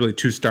only had really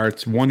 2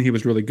 starts. One, he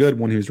was really good.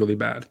 One, he was really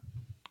bad.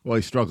 Well,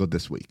 he struggled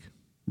this week.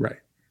 Right.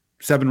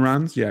 7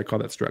 runs. Yeah, I call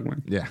that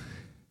struggling. Yeah.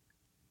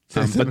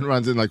 7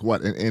 runs in like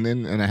what, an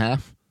inning and a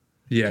half?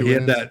 Yeah, he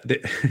had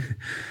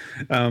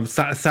that.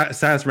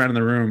 Sass ran in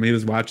the room. He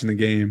was watching the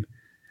game,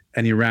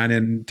 and he ran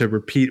in to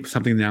repeat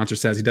something the announcer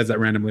says. He does that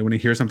randomly. When he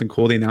hears something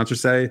cool the announcer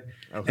say,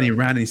 and he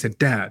ran and he said,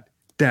 Dad,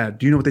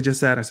 do you know what they just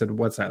said? I said,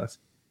 what, Silas?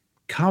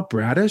 Kyle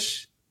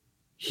Bradish,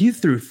 he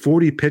threw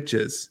 40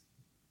 pitches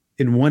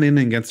in 1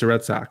 inning against the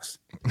Red Sox.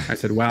 I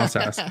said, wow,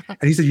 Silas. And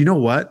he said, you know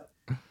what?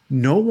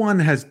 No one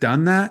has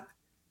done that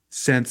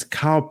since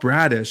Kyle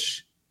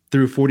Bradish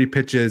threw 40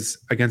 pitches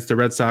against the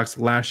Red Sox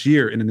last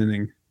year in an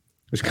inning.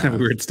 Which is kind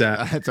of a weird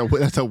stat.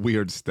 That's a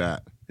weird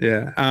stat.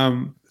 Yeah.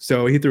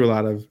 So he threw a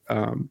lot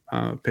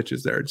of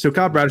pitches there. So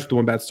Kyle Bradish with the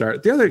 1 bad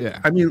start. The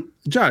other, I mean,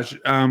 Josh,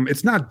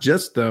 it's not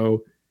just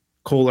though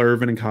Cole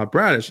Irvin and Kyle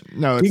Bradish.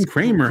 No, Dean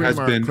Kramer has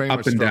been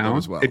up and down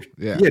as well.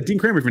 Dean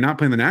Kramer, if you're not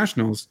playing the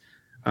Nationals,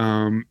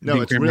 Dean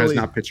Kramer has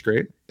not pitched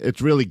great.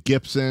 It's really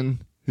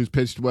Gibson who's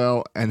pitched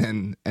well,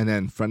 and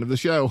then friend of the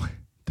show,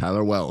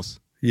 Tyler Wells.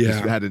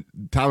 Yeah,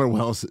 Tyler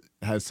Wells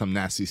has some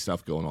nasty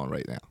stuff going on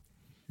right now.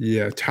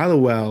 Yeah, Tyler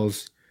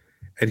Wells,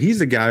 and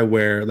he's a guy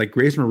where like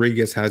Grace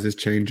Rodriguez has his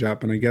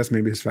changeup, and I guess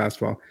maybe his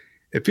fastball.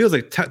 It feels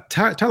like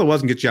Tyler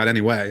Wells can get you out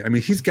anyway. I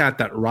mean, he's got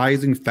that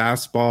rising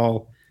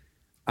fastball,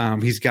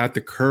 he's got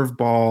the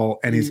curveball,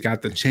 and he's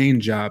got the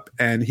changeup,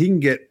 and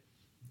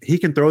he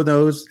can throw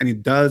those, and he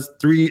does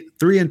 3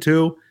 and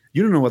 2.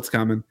 You don't know what's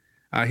coming.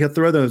 He'll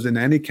throw those in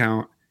any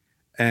count,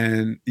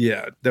 and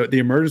yeah, the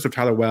emergence of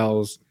Tyler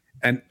Wells,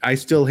 and I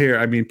still hear.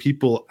 I mean,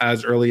 people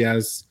as early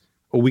as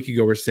a week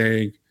ago were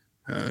saying,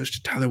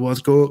 should Tyler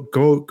Wells go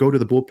to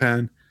the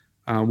bullpen?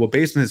 Well,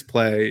 based on his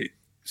play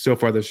so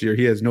far this year,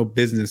 he has no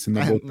business in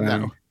the bullpen.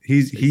 No,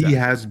 he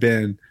has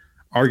been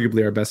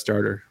arguably our best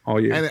starter all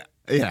year.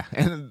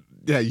 And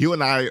you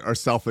and I are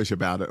selfish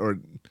about it, or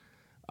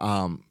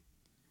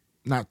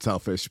not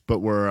selfish, but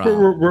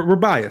we're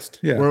biased.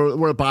 Yeah,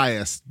 we're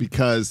biased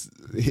because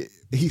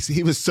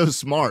he was so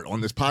smart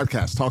on this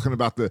podcast talking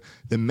about the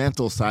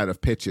mental side of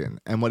pitching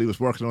and what he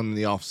was working on in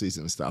the offseason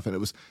and stuff, and it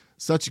was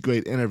such a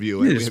great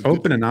interview. Yeah, just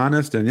open and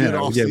honest, and we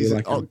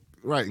like him.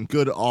 Right, and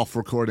good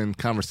off-recording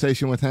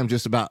conversation with him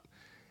just about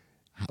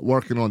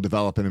working on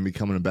developing and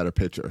becoming a better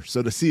pitcher.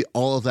 So to see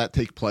all of that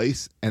take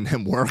place and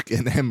then work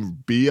and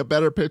then be a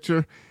better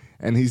pitcher,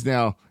 and he's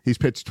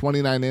pitched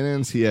 29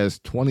 innings. He has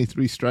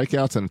 23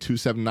 strikeouts and a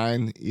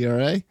 2.79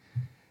 ERA.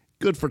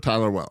 Good for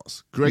Tyler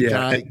Wells. Great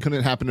guy.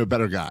 Couldn't happen to a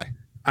better guy.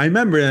 I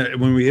remember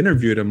when we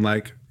interviewed him,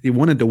 like he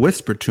wanted to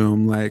whisper to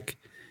him, like,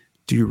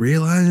 do you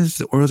realize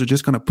the Orioles are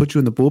just going to put you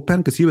in the bullpen?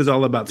 Because he was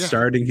all about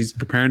starting. He's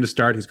preparing to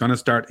start. He's going to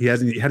start. He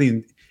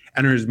hadn't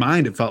entered his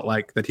mind. It felt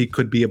like that he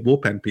could be a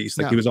bullpen piece.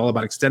 Like he was all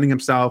about extending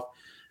himself,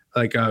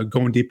 like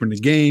going deeper into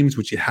games,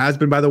 which he has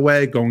been, by the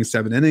way, going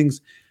 7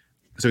 innings.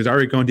 So he's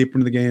already going deeper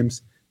into the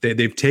games.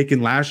 They've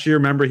taken last year.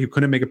 Remember, he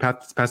couldn't make it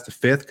past the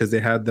 5th because they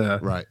had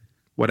the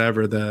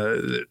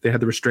they had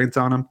the restraints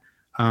on him.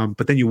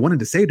 But then you wanted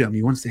to say to him,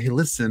 you wanted to say, hey,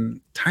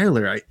 listen,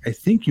 Tyler, I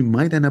think you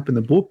might end up in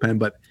the bullpen,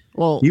 but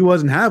he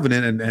wasn't having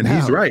it, and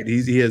he's right.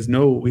 He has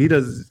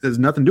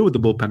nothing to do with the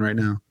bullpen right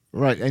now.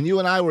 Right, and you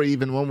and I were,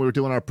 even when we were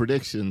doing our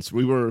predictions,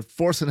 we were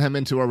forcing him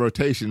into our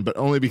rotation, but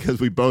only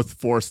because we both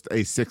forced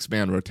a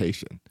 6-man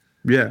rotation.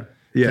 Yeah.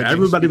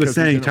 Everybody was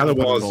saying Tyler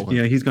Wells,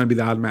 he's going to be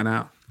the odd man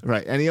out.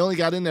 Right, and he only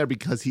got in there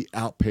because he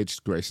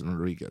outpitched Grayson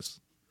Rodriguez.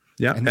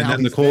 Yeah, and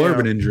then the Cole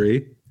Irvin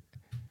injury.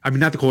 I mean,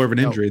 not the Cole Irvin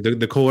injury,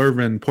 the Cole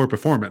Irvin poor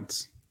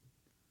performance.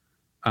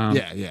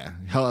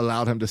 Hell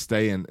allowed him to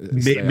stay and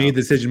made the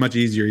decision much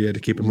easier to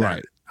keep him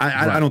right.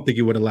 I don't think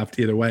he would have left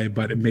either way,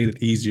 but it made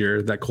it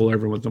easier that Cole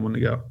Irvin was the one to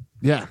go.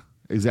 Yeah,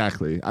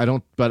 exactly.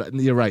 But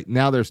you're right.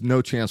 Now there's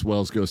no chance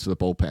Wells goes to the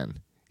bullpen.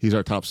 He's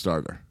our top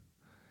starter.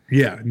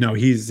 Yeah, no,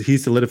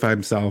 he's solidified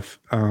himself.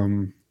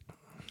 And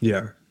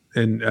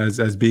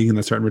as being in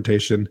the starting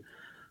rotation.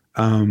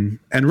 And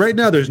right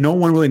now there's no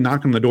one really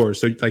knocking on the door.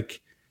 So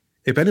like,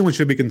 if anyone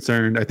should be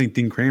concerned, I think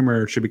Dean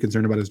Kramer should be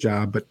concerned about his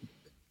job, but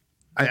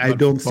I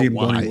don't see him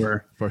going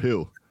anywhere. For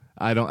who?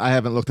 I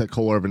haven't looked at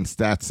Cole Irvin's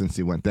stats since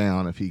he went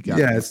down. If he got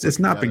it's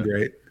not been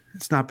great.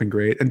 It's not been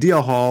great. And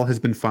DL Hall has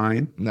been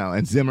fine. No,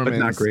 and Zimmerman's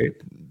not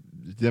great.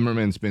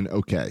 Zimmerman's been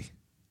okay.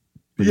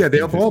 Yeah,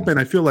 they've all been.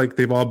 I feel like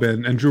they've all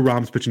been. And Drew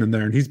Rom's pitching in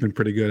there, and he's been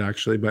pretty good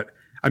actually. But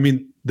I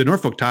mean, the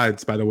Norfolk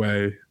Tides, by the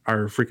way,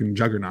 are a freaking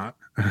juggernaut.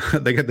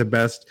 They got the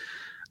best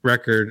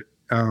record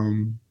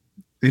in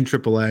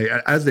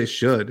AAA, as they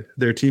should.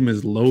 Their team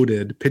is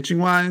loaded pitching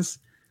wise.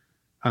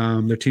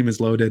 Their team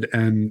is loaded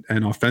and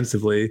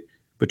offensively,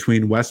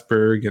 between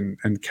Westberg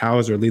and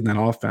Cowser leading that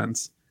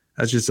offense.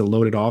 That's just a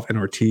loaded off, and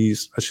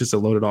Ortiz. That's just a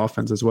loaded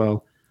offense as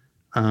well.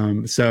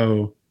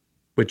 So,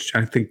 which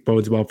I think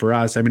bodes well for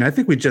us. I mean, I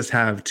think we just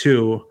have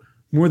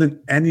more than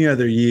any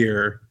other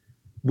year.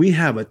 We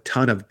have a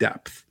ton of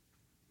depth,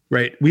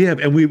 right? We've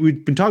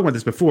been talking about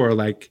this before.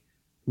 Like,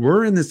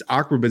 we're in this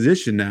awkward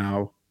position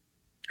now,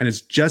 and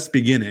it's just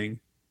beginning,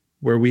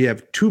 where we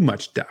have too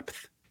much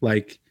depth.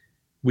 Like,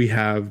 we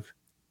have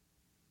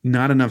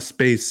not enough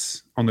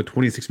space on the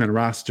 26-man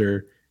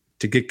roster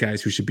to get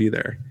guys who should be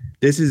there.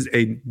 This is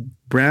a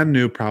brand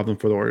new problem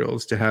for the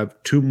Orioles, to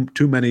have too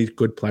many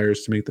good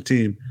players to make the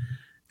team.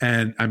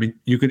 And I mean,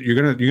 you're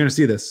gonna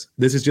see this.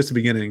 This is just the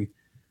beginning.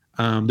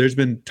 There's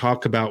been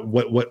talk about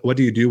what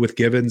do you do with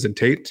Givens and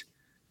Tate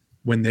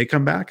when they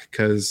come back?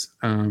 Because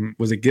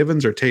was it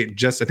Givens or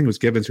Tate? I think it was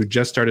Givens who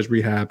just started his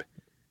rehab,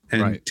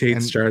 and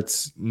Tate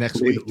starts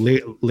next week,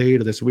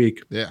 later this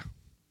week. Yeah,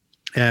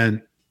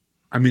 and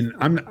I mean,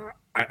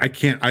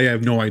 I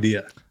have no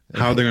idea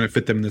how they're going to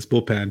fit them in this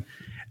bullpen.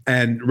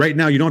 And right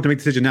now, you don't have to make a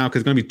decision now, because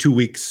it's going to be 2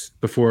 weeks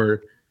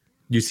before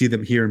you see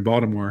them here in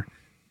Baltimore.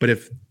 But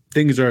if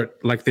things are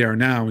like they are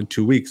now in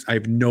 2 weeks, I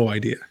have no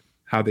idea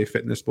how they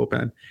fit in this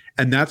bullpen.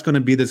 And that's going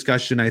to be a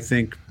discussion, I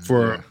think,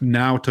 for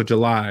now till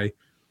July.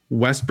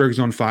 Westberg's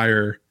on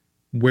fire.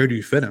 Where do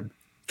you fit him?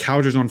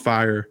 Cowser's on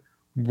fire.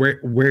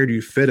 Where do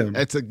you fit him?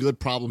 It's a good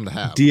problem to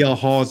have. DL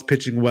Hall's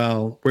pitching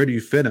well. Where do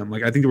you fit him?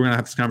 Like, I think we're going to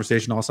have this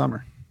conversation all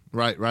summer.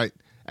 Right.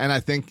 And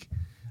I think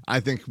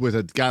with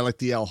a guy like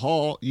DL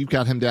Hall, you've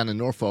got him down in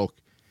Norfolk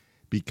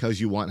because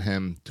you want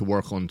him to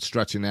work on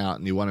stretching out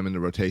and you want him in the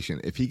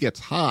rotation. If he gets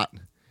hot,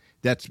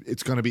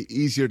 it's going to be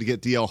easier to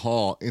get DL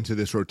Hall into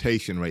this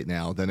rotation right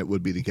now than it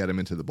would be to get him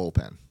into the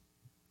bullpen.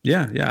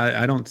 Yeah.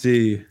 I don't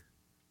see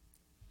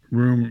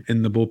room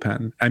in the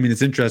bullpen. I mean,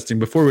 it's interesting.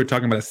 Before we were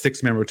talking about a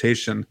 6-man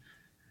rotation.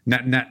 Now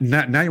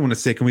you want to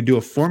say, can we do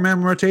a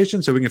 4-man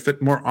rotation so we can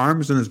fit more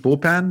arms in this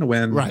bullpen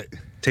when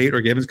Tate or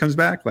Givens comes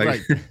back? Like,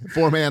 right.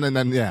 4-man, and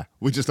then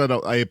we just had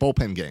a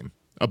bullpen game.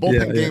 A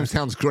bullpen game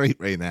sounds great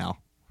right now.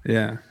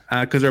 Yeah,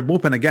 because our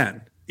bullpen,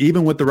 again,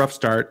 even with the rough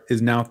start,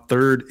 is now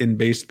 3rd in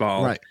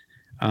baseball. Right.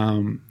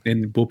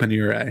 In bullpen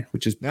ERA,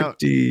 which is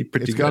pretty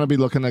good. It's going to be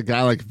looking at a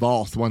guy like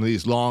Voth, one of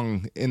these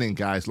long inning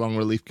guys, long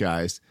relief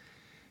guys,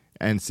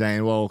 and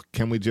saying, well,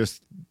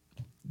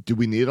 do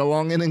we need a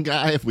long inning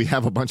guy if we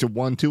have a bunch of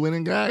 1-2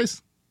 inning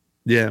guys?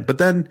 Yeah, but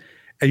then,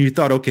 and you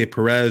thought, okay,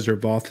 Perez or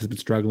Voth has been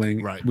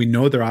struggling. Right. We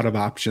know they're out of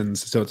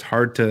options, so it's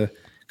hard to,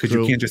 because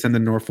you can't just send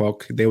them to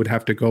Norfolk. They would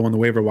have to go on the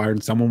waiver wire,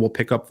 and someone will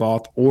pick up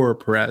Voth or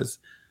Perez.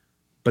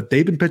 But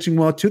they've been pitching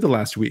well too the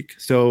last week.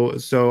 So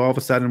all of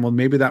a sudden, well,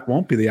 maybe that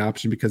won't be the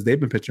option because they've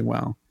been pitching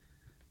well.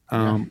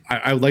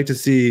 I would like to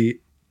see,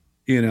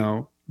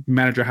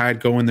 Manager Hyde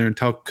go in there and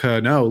tell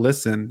Cano,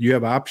 listen, you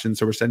have options,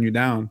 so we're sending you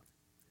down,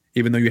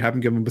 even though you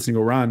haven't given him a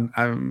single run.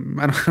 I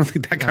don't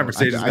think that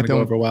conversation is going to go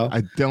over well.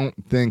 I don't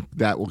think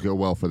that will go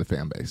well for the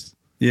fan base.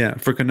 Yeah,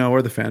 for Cano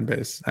or the fan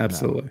base,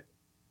 absolutely. No.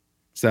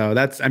 So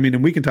that's, I mean,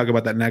 and we can talk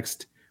about that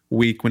next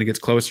week when it gets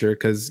closer,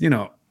 because, you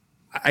know,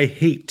 I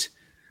hate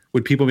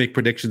when people make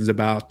predictions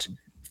about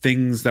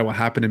things that will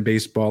happen in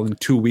baseball in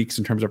 2 weeks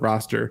in terms of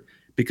roster,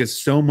 because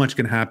so much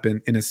can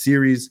happen in a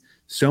series,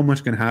 so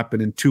much can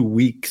happen in 2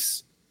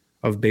 weeks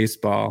of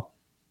baseball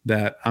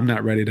that I'm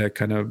not ready to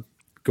kind of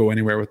go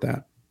anywhere with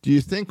that. Do you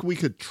think we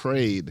could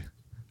trade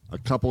a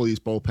couple of these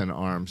bullpen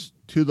arms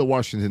to the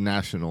Washington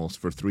Nationals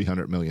for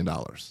 $300 million?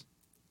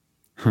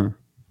 Huh.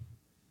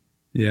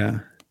 Yeah.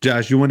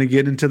 Josh, you want to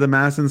get into the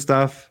Masson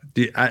stuff?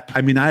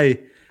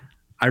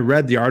 I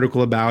read the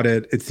article about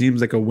it. It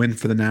seems like a win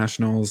for the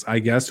Nationals. I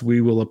guess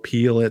we will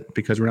appeal it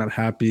because we're not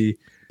happy.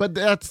 But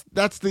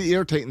that's the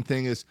irritating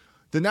thing is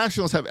the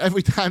Nationals have,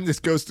 every time this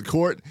goes to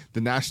court,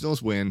 the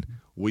Nationals win,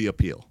 we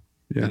appeal.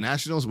 Yeah. The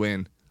Nationals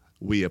win,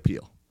 we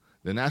appeal.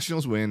 The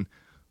Nationals win,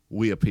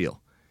 we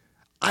appeal.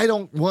 I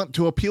don't want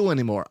to appeal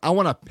anymore. I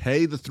want to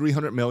pay the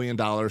 $300 million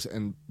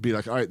and be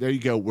like, all right, there you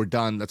go. We're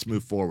done. Let's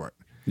move forward.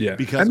 Yeah.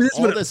 Because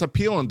this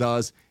appealing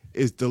does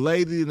is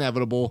delay the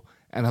inevitable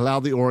and allow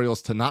the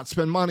Orioles to not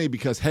spend money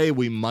because, hey,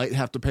 we might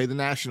have to pay the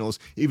Nationals,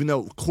 even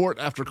though court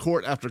after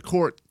court after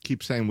court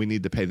keeps saying we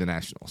need to pay the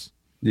Nationals.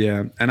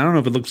 Yeah, and I don't know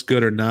if it looks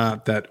good or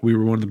not that we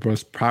were one of the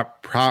most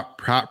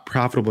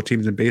profitable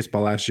teams in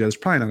baseball last year. It's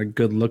probably not a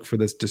good look for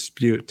this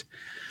dispute.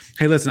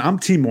 Hey, listen, I'm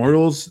Team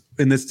Orioles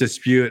in this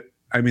dispute.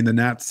 I mean, the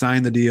Nats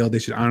signed the deal; they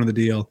should honor the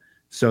deal.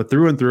 So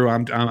through and through,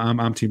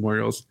 I'm Team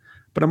Orioles.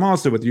 But I'm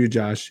also with you,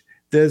 Josh.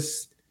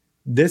 This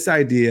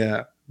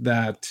idea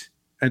that,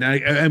 and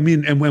I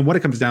mean, and when what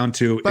it comes down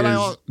to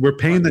is we're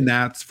paying the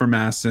Nats for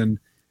Masson.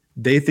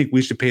 They think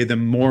we should pay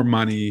them more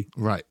money,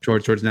 right?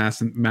 Towards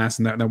Masson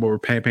than what we're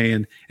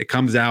paying. It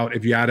comes out,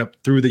 if you add up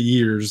through the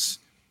years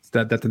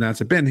that the Nats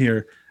have been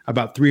here,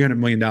 about $300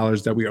 million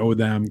that we owe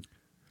them.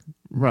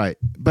 Right,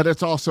 but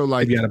it's also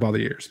like, if you add up all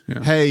the years.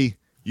 Yeah. Hey,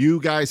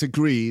 you guys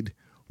agreed.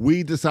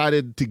 We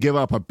decided to give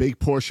up a big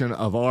portion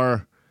of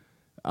our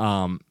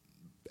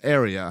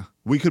area.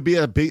 We could be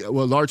a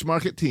large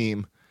market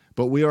team,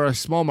 but we are a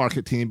small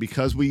market team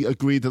because we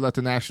agreed to let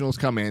the Nationals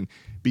come in,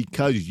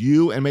 because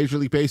you and Major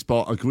League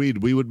Baseball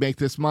agreed we would make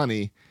this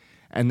money,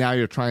 and now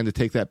you're trying to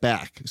take that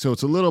back. So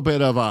it's a little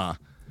bit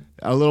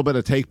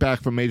of take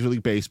back from Major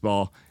League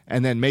Baseball,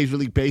 and then Major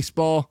League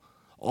Baseball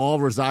all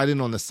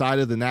residing on the side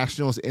of the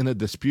Nationals in a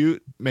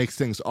dispute makes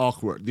things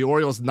awkward. The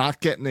Orioles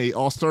not getting an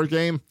All-Star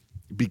game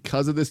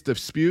because of this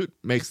dispute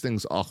makes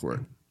things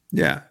awkward.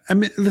 Yeah, I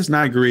mean, listen,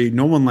 I agree.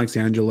 No one likes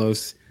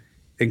Angelos,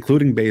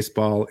 including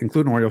baseball,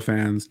 including Oriole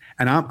fans.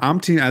 And I'm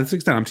team, at this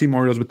extent, I'm Team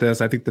Orioles with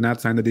this. I think the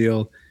Nats signed the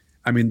deal.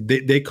 I mean,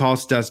 they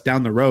cost us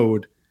down the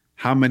road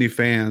how many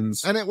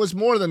fans? And it was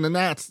more than the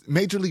Nats.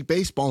 Major League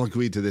Baseball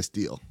agreed to this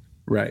deal.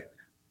 Right.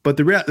 But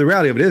the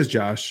reality of it is,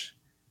 Josh,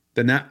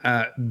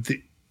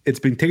 it's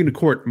been taken to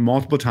court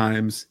multiple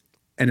times,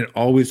 and it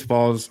always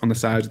falls on the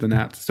sides of the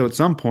Nats. So at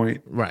some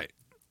point, right,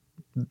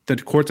 the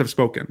courts have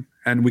spoken,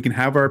 and we can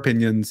have our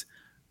opinions,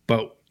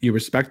 but you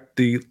respect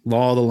the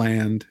law of the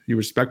land, you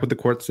respect what the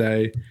courts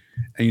say,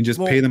 and you just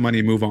pay the money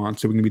and move on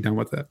so we can be done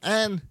with it.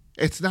 And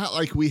it's not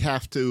like we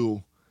have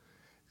to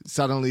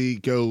suddenly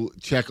go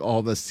check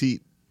all the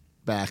seat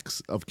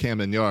backs of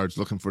Camden Yards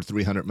looking for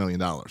 $300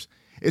 million.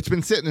 It's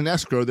been sitting in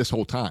escrow this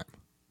whole time.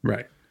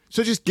 Right.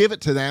 So just give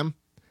it to them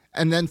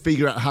and then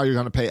figure out how you're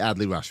going to pay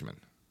Adley Rutschman.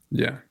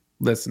 Yeah.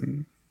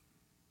 Listen,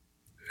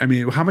 I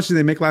mean, how much did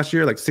they make last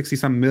year? Like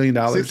 $60-something million?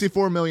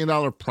 $64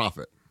 million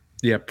profit.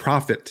 Yeah,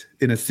 profit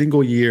in a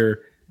single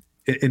year,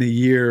 in a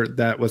year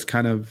that was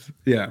kind of,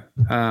 yeah.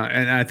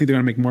 And I think they're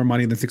going to make more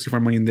money than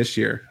 $64 million this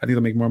year. I think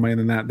they'll make more money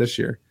than that this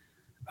year.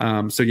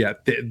 So yeah,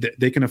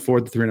 they can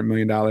afford the $300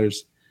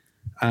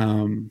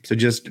 million. So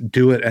just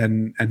do it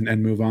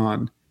and move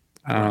on.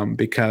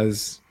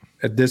 Because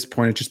at this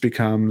point it just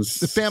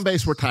becomes the fan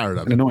base. We're tired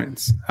of an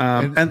annoyance.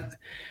 And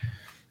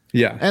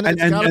yeah, and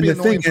it's got to be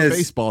annoying for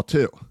baseball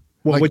too.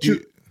 Well, like what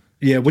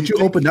you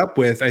opened up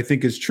with, I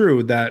think, is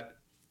true, that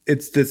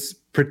it's this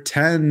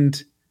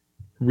pretend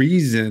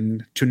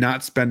reason to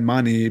not spend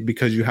money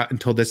because you have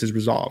until this is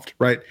resolved,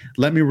 right?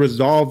 Let me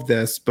resolve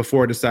this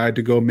before I decide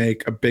to go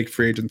make a big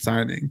free agent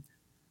signing.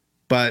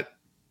 But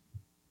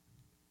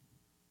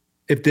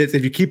if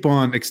you keep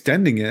on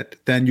extending it,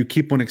 then you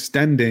keep on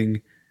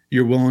extending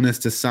your willingness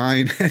to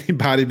sign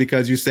anybody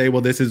because you say,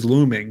 well, this is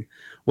looming.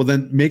 Well,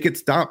 then make it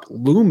stop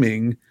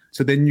looming,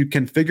 so then you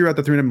can figure out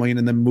the $300 million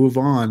and then move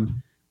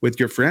on with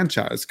your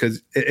franchise.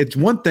 Because it's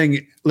one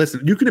thing.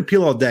 Listen, you can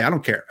appeal all day. I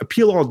don't care.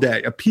 Appeal all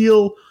day.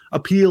 Appeal.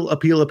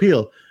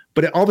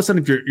 But all of a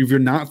sudden, if you're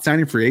not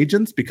signing free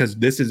agents because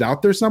this is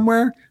out there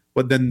somewhere,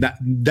 well, then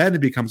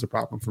it becomes a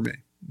problem for me.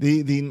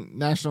 The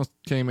Nationals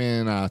came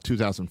in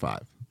 2005.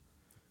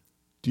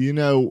 Do you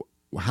know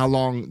how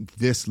long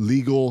this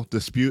legal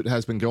dispute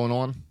has been going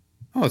on?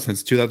 Oh,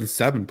 since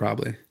 2007,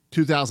 probably.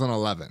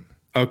 2011.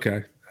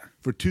 Okay.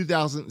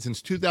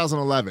 since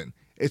 2011.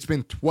 It's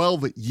been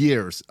 12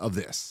 years of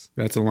this.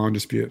 That's a long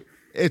dispute.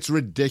 It's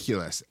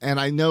ridiculous. And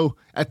I know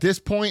at this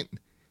point,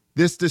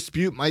 this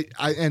dispute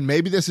and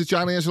maybe this is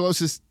John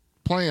Angelos'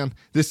 plan,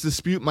 this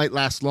dispute might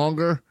last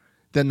longer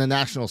than the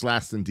Nationals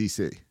last in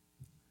D.C.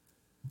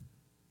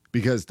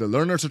 Because the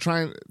Lerners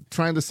are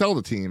trying to sell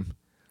the team.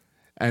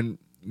 And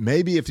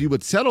maybe if you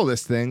would settle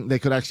this thing, they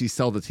could actually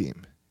sell the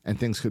team and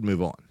things could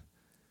move on.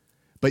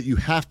 But you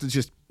have to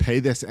just pay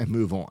this and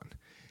move on.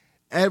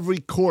 Every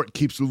court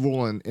keeps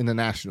ruling in the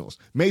Nationals.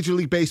 Major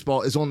League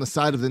Baseball is on the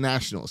side of the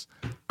Nationals.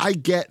 I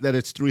get that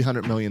it's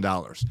 $300 million.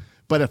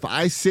 But if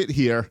I sit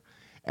here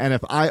and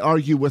if I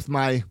argue with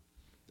my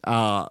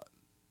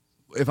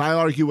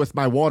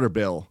water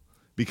bill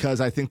because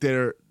I think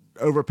they're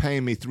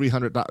overpaying me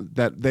 $300,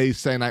 that they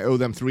saying I owe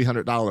them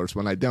 $300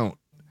 when I don't,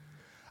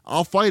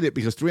 I'll fight it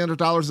because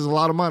 $300 is a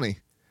lot of money.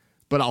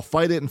 But I'll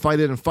fight it and fight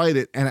it and fight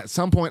it. And at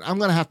some point, I'm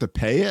going to have to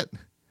pay it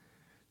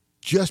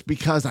just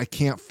because I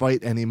can't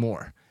fight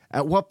anymore.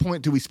 At what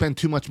point do we spend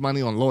too much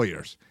money on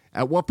lawyers?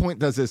 At what point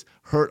does this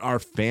hurt our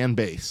fan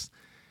base?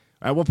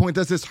 At what point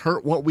does this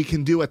hurt what we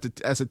can do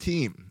as a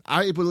team?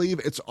 I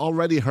believe it's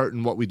already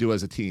hurting what we do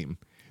as a team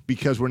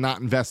because we're not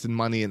investing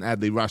money in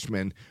Adley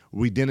Rutschman.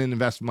 We didn't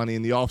invest money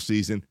in the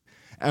offseason.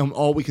 And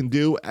all we can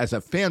do as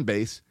a fan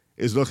base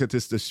is look at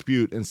this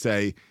dispute and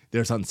say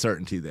there's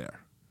uncertainty there.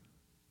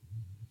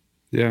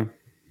 Yeah.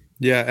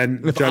 Yeah.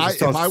 And if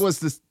I was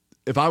the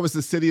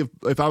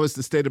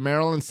state of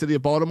Maryland, city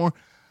of Baltimore,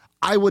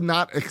 I would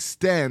not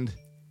extend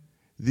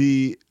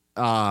the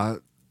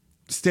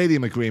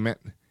stadium agreement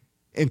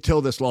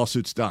until this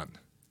lawsuit's done.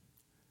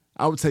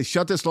 I would say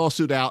shut this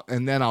lawsuit out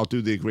and then I'll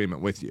do the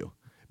agreement with you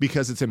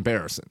because it's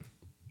embarrassing.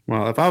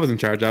 Well, if I was in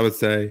charge, I would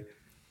say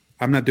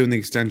I'm not doing the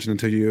extension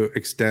until you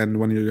extend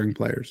one of your young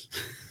players.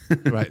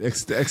 Right.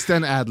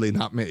 Extend Adley,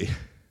 not me.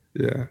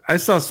 Yeah. I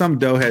saw some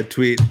doughhead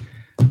tweet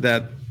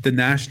that the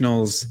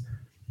Nationals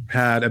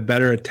had a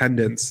better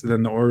attendance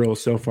than the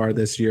Orioles so far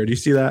this year. Do you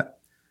see that?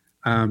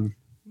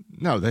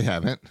 No, they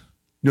haven't.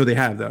 No, they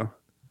have though.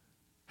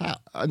 How?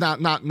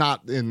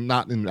 Not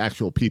in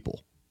actual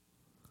people.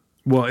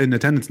 Well, in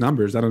attendance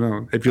numbers, I don't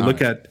know. If you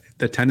look at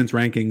the attendance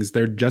rankings,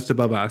 they're just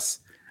above us,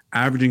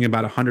 averaging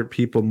about 100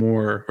 people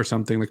more or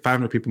something, like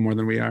 500 people more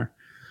than we are.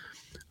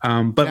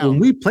 But when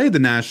we played the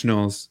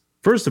Nationals,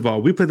 first of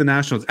all, we played the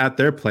Nationals at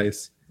their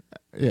place.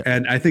 Yeah.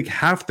 And I think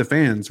half the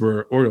fans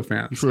were Oriole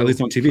fans. True, at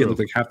least on TV, It looked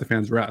like half the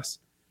fans were us.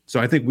 So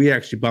I think we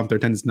actually bumped their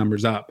attendance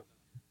numbers up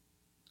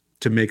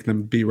to make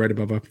them be right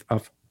above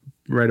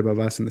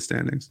us in the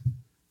standings.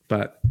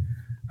 But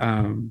no,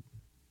 I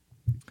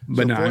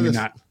mean,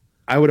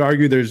 I would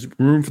argue there's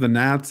room for the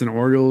Nats and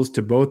Orioles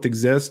to both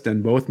exist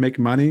and both make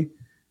money.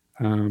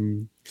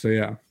 So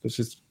yeah, let's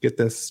just get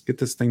this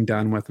thing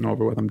done with and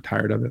over with. I'm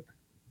tired of it.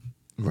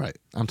 Right.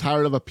 I'm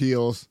tired of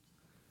appeals.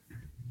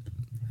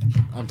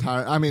 I'm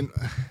tired. I mean,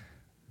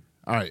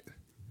 all right.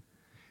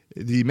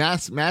 The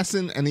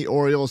Masson and the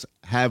Orioles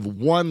have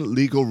one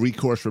legal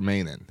recourse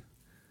remaining.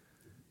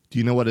 Do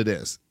you know what it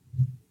is?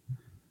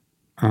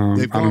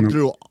 They've gone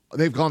through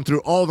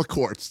all the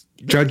courts.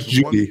 Judge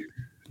Judy.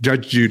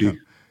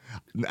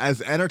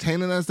 As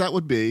entertaining as that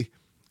would be,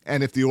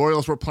 and if the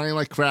Orioles were playing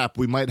like crap,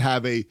 we might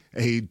have a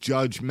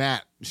Judge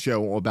Matt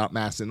show about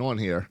Masson on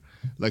here,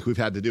 like we've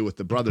had to do with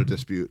the brother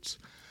disputes.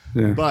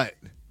 Yeah. But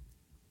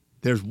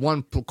there's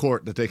one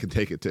court that they can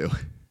take it to.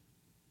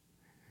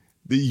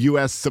 The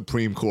U.S.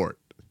 Supreme Court.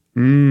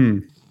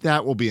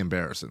 That will be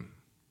embarrassing.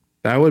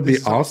 That would be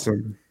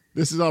awesome.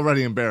 This is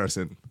already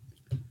embarrassing.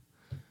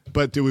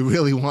 But do we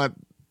really want...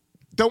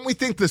 Don't we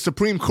think the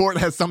Supreme Court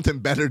has something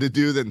better to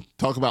do than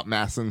talk about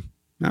Masson?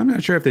 I'm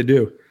not sure if they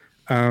do.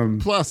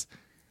 Plus,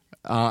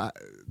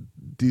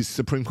 these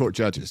Supreme Court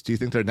judges, do you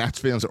think they're Nats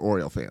fans or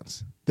Oriole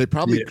fans? They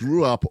probably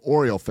grew up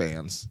Oriole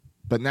fans,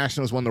 but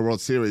Nationals won the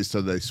World Series,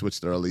 so they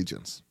switched their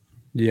allegiance.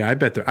 Yeah, I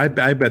bet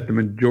the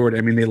majority.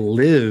 I mean, they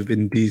live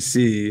in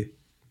D.C.,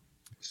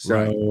 so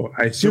right.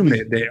 I assume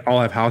they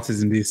all have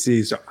houses in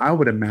D.C., so I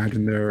would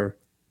imagine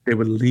they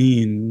would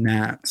lean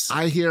Nats.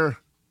 I hear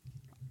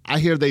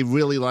they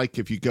really like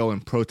if you go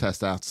and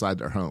protest outside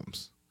their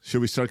homes.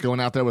 Should we start going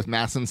out there with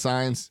Masson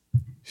signs?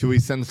 Should we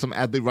send some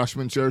Adley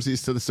Rutschman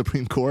jerseys to the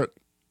Supreme Court?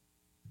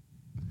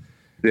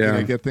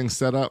 Yeah. Get things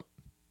set up?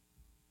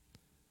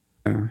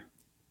 Yeah.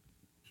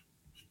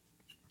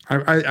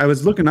 I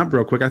was looking up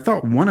real quick. I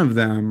thought one of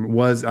them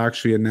was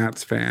actually a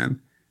Nats fan.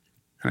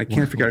 And I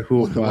can't figure out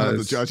who it was. One of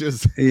the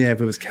judges? Yeah,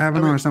 if it was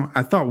Kavanaugh or something.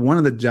 I thought one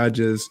of the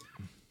judges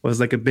was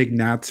like a big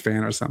Nats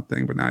fan or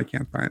something, but now I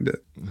can't find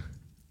it.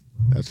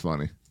 That's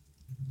funny.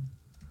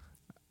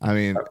 I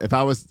mean, if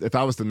I was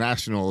the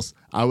Nationals,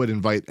 I would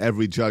invite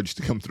every judge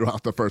to come throw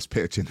out the first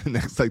pitch in the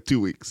next 2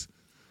 weeks.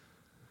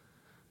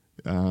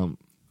 Oh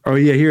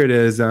yeah, here it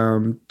is.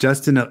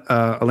 Justin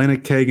Elena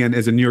Kagan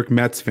is a New York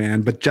Mets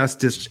fan, but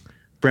Justice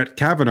Brett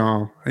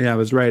Kavanaugh, I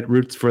was right,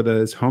 roots for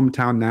his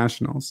hometown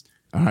Nationals.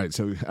 All right,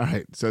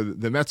 so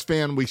the Mets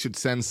fan, we should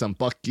send some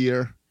Buck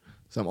gear,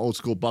 some old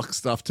school Buck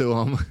stuff to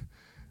him,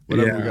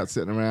 whatever we got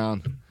sitting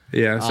around.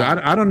 Yeah, so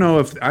I don't know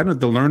if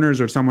the learners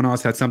or someone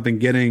else had something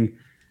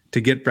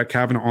to get Brett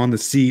Kavanaugh on the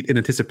seat in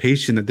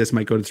anticipation that this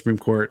might go to the Supreme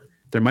Court.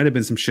 There might have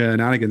been some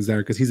shenanigans there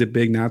because he's a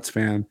big Nats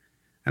fan,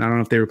 and I don't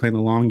know if they were playing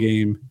the long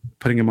game,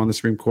 putting him on the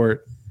Supreme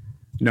Court,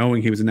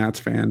 knowing he was a Nats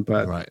fan.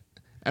 But right.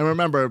 And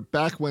remember,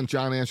 back when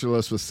John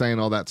Angelos was saying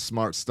all that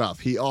smart stuff,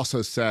 he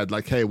also said,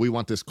 like, hey, we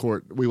want this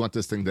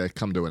thing to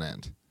come to an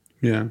end.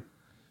 Yeah.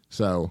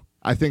 So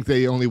I think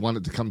they only want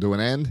it to come to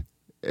an end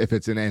if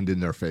it's an end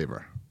in their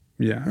favor.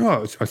 Yeah.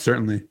 Oh,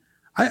 certainly.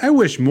 I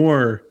wish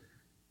more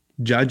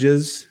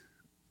judges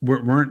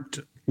weren't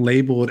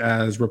labeled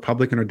as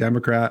Republican or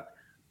Democrat,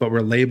 but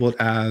were labeled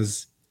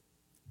as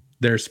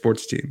their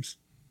sports teams.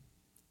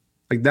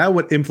 Like that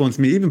would influence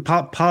me. Even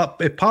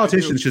if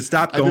politicians should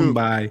stop going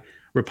by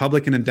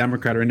Republican and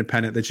Democrat or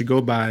independent, they should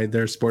go by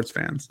their sports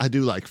fans. I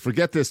do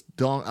forget this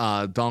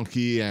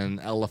donkey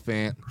and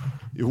elephant.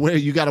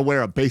 You got to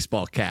wear a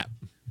baseball cap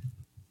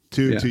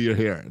to your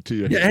hair.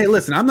 Hey,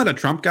 listen, I'm not a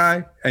Trump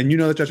guy, and you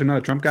know that, Josh, I'm not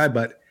a Trump guy.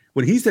 But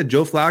when he said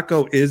Joe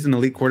Flacco is an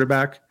elite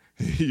quarterback,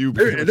 there's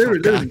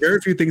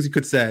very few things he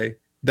could say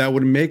that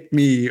would make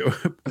me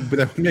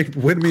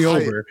win me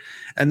over,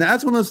 and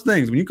that's one of those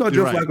things. When you call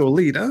Joe Flacco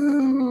elite,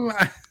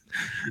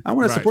 I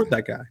want to support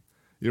that guy.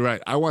 You're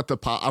right. I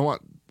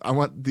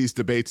want these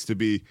debates to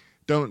be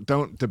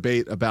don't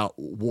debate about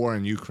war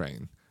in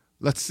Ukraine.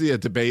 Let's see a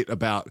debate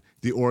about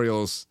the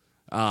Orioles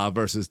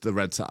versus the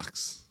Red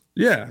Sox.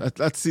 Yeah.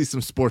 Let's see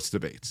some sports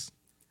debates.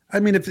 I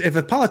mean, if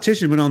a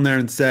politician went on there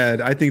and said,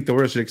 I think the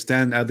Orioles should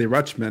extend Adley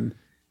Rutschman,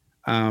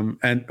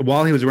 and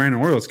while he was wearing an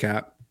Orioles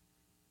cap,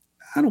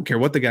 I don't care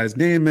what the guy's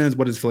name is,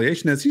 what his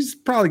affiliation is, he's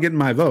probably getting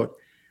my vote.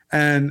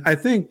 And I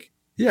think,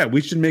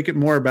 we should make it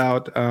more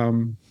about,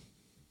 though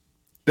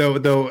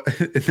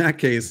in that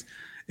case,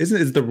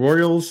 is the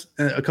Royals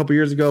a couple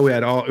years ago? We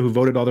had who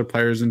voted all their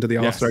players into the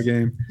All-Star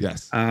game.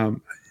 Yes.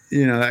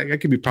 That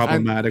could be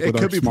problematic. It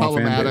could be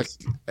problematic.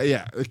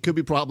 Yeah, it could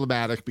be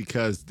problematic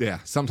because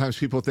sometimes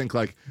people think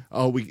like,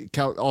 oh, we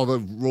count all the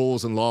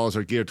rules and laws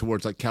are geared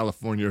towards like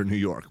California or New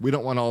York. We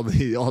don't want all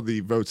the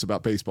votes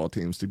about baseball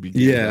teams to be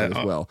geared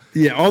as well.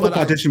 Yeah, all the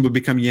politicians would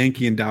become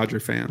Yankee and Dodger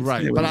fans.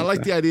 Right, but I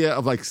like the idea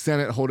of like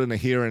Senate holding a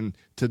hearing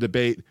to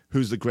debate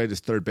who's the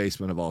greatest third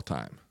baseman of all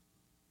time.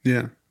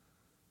 Yeah.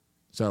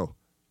 So.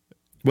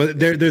 Well,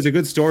 there's a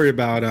good story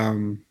about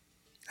I'm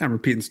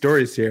repeating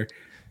stories here,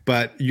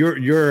 but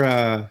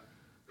you're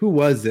who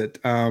was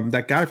it?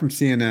 That guy from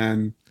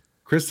CNN,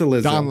 Chris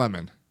D'Elia. Don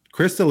Lemon.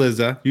 Chris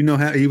D'Elia. You know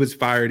how he was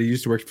fired. He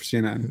used to work for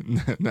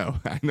CNN. No,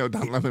 I know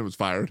Don Lemon was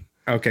fired.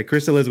 Okay,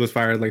 Chris D'Elia was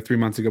fired like 3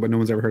 months ago, but no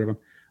one's ever heard of him.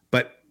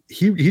 But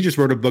he just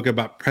wrote a book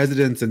about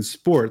presidents and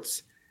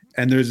sports,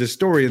 and there's a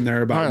story in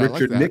there about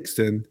Richard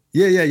Nixon.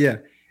 Yeah.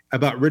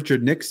 About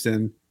Richard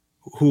Nixon,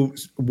 who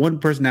one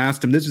person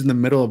asked him, this is in the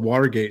middle of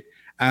Watergate,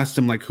 asked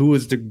him like who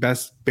was the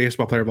best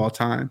baseball player of all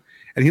time,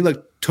 and he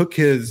took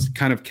his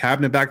kind of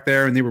cabinet back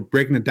there, and they were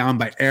breaking it down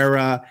by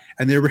era,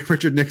 and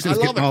Richard Nixon was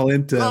getting all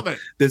into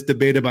this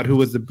debate about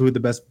who the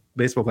best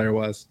baseball player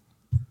was.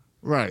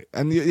 Right,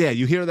 and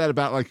you hear that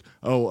about like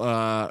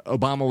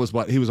Obama was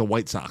he was a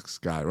White Sox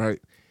guy, right?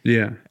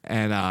 Yeah,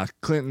 and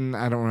Clinton,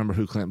 I don't remember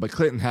who Clinton, but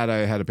Clinton had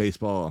a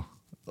baseball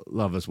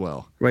love as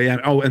well. Right, yeah.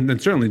 Oh, and then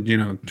certainly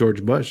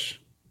George Bush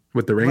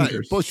with the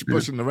Rangers, right.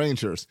 Bush and the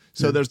Rangers.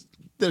 So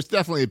there's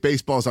definitely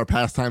baseball's our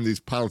pastime. These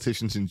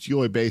politicians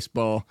enjoy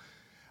baseball.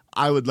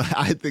 I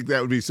think that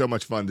would be so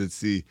much fun to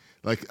see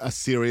like a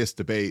serious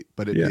debate,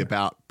 but it'd be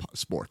about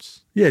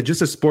sports. Yeah,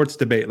 just a sports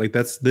debate. Like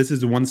this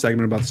is one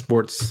segment about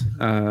sports,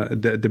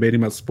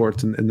 debating about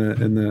sports among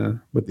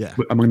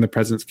the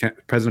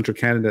presidential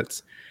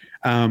candidates.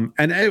 And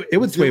it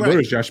would sway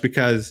voters, Josh,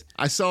 because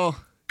I saw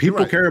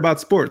people care about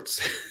sports.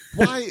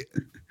 Why?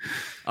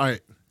 All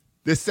right,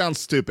 this sounds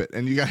stupid,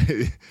 and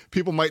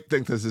people might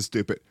think this is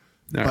stupid,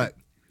 but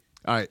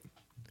all right,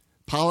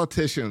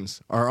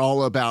 politicians are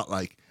all about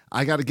like,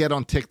 I got to get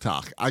on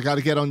TikTok, I got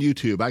to get on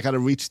YouTube, I got to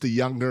reach the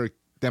younger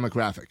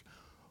demographic.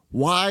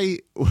 Why,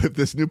 with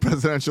this new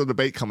presidential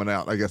debate coming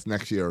out, I guess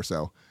next year or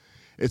so,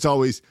 it's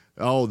always,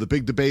 the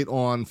big debate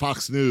on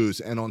Fox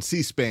News and on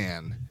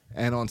C-SPAN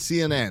and on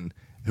CNN,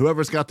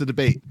 whoever's got the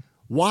debate.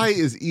 Why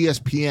is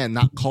ESPN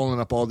not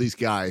calling up all these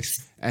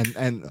guys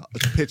and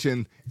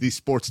pitching the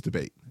sports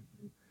debate?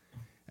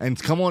 And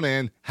come on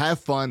in, have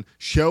fun,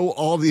 show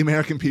all the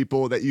American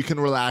people that you can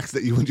relax,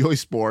 that you enjoy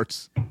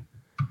sports,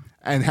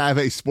 and have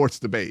a sports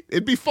debate.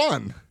 It'd be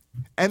fun,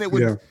 and it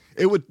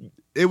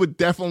would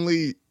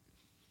definitely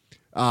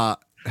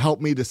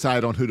help me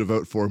decide on who to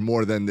vote for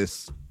more than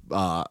this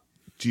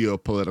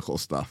geopolitical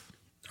stuff.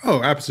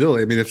 Oh,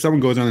 absolutely. I mean, if someone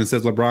goes on and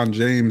says LeBron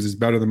James is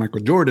better than Michael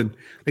Jordan,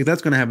 like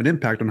that's going to have an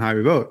impact on how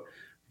we vote.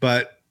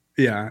 But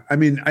yeah, I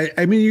mean,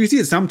 you see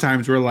it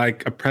sometimes where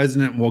like a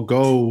president will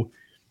go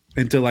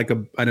into like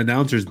an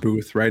announcer's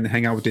booth, right, and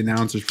hang out with the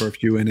announcers for a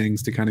few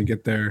innings to kind of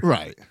get there.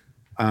 Right.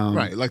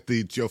 Right. Like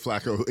the Joe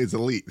Flacco is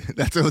elite.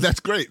 That's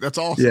great. That's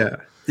awesome.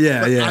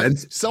 Yeah.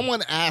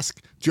 Someone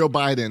ask Joe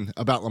Biden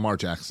about Lamar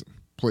Jackson,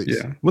 please.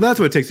 Yeah. Well, that's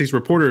what it takes. These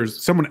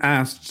reporters, someone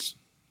asked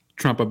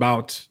Trump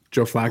about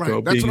Joe Flacco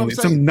Right, that's what I'm being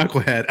some saying.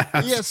 knucklehead.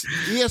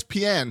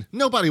 ESPN,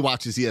 nobody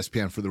watches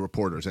ESPN for the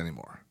reporters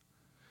anymore.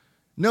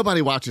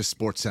 Nobody watches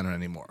SportsCenter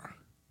anymore.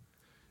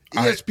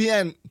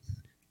 ESPN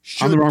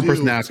should I'm the wrong do,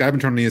 person to ask. I haven't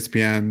turned on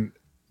ESPN.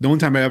 The only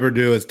time I ever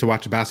do is to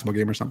watch a basketball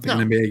game or something, No.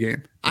 an NBA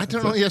game. I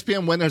turn on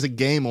ESPN when there's a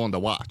game on to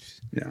watch.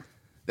 Yeah.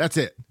 That's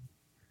it.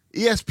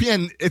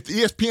 ESPN, if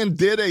ESPN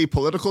did a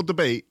political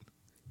debate,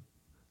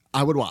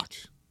 I would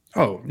watch.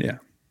 Oh, yeah.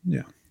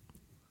 Yeah.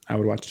 I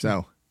would watch.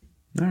 So,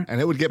 All right. and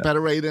it would get better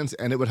ratings,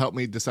 and it would help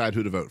me decide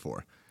who to vote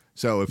for.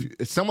 So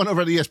if someone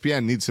over at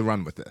ESPN needs to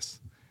run with this,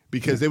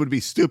 because it would be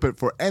stupid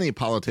for any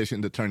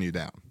politician to turn you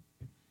down.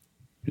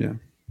 Yeah.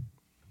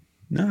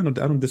 No, I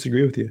don't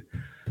disagree with you.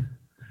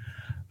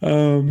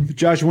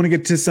 Josh, you want to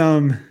get to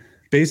some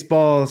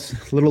baseball,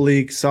 little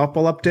league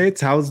softball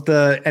updates? How's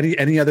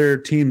any other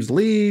teams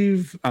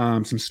leave?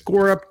 Some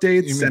score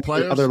updates, You mean any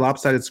players? other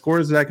lopsided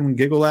scores that I can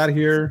giggle at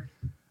here?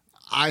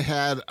 I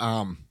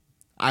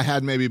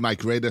had maybe my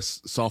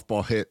greatest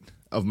softball hit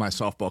of my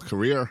softball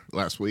career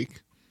last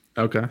week,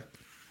 Okay.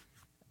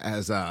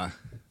 as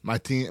my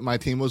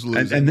team was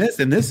losing.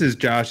 And this is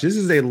Josh. This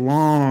is a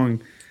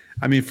long.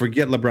 I mean,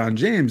 forget LeBron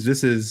James.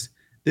 This is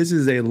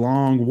a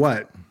long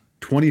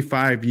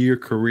 25-year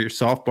career,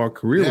 softball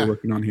career we're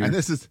working on here. And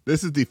this is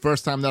the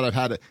first time that I've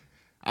had it.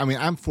 I mean,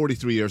 I'm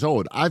 43 years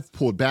old. I've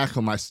pulled back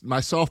on my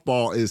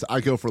softball. Is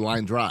I go for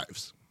line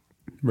drives.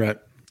 Right.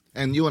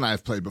 And you and I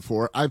have played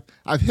before.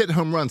 I've hit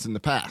home runs in the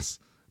past,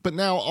 but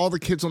now all the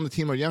kids on the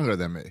team are younger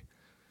than me.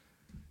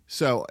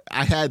 So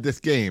I had this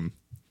game,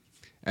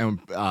 and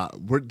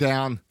we're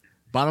down,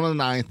 bottom of the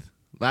ninth,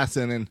 last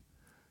inning,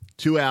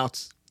 2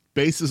 outs,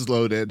 bases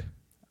loaded,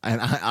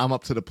 and I'm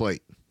up to the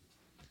plate.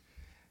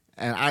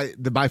 And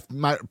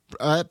my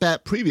at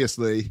bat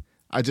previously,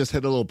 I just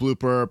hit a little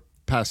blooper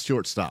past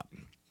shortstop.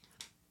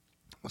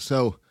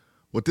 So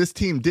what this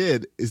team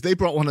did is they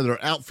brought one of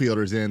their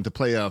outfielders in to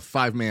play a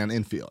 5-man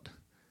infield.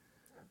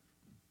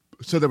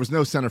 So there was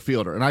no center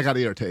fielder, and I got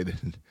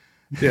irritated.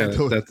 Yeah,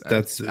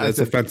 that's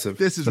offensive.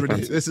 This is It's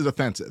ridiculous. This is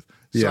offensive.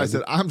 So Yeah. I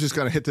said, I'm just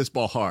going to hit this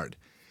ball hard.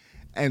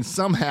 And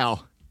somehow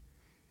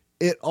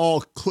it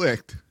all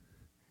clicked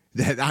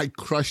that I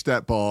crushed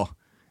that ball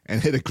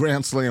and hit a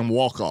grand slam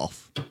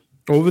walk-off.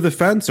 Over the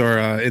fence or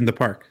in the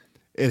park?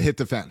 It hit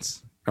the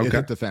fence. It Okay.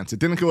 hit the fence. It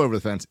didn't go over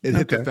the fence. It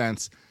hit the Okay.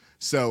 fence.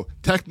 So,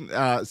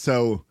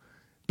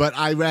 but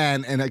I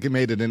ran and I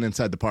made it in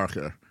inside the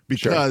Parker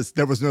because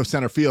there was no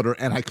center fielder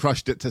and I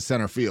crushed it to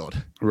center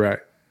field. Right.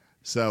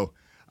 So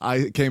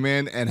I came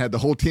in and had the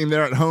whole team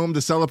there at home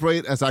to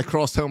celebrate as I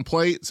crossed home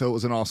plate. So it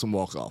was an awesome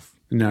walk-off.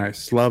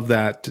 Nice. Love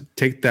that.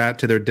 Take that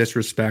to their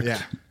disrespect.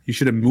 Yeah. You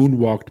should have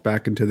moonwalked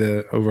back into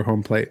the over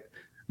home plate.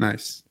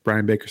 Nice.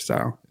 Brian Baker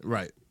style.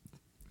 Right.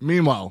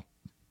 Meanwhile,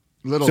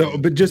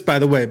 But just by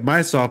the way,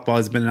 my softball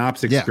has been an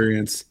opposite Yeah.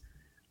 experience.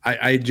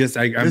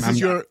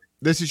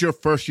 This is your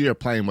first year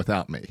playing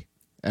without me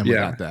and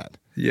without that.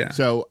 Yeah.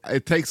 So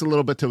it takes a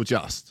little bit to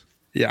adjust.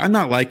 Yeah, I'm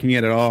not liking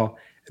it at all.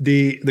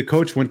 The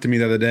coach went to me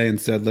the other day and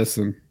said,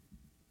 listen,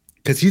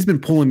 because he's been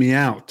pulling me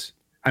out.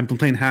 I'm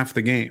playing half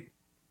the game.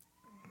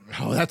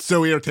 Oh, that's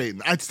so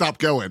irritating. I'd stop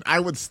going. I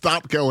would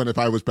stop going if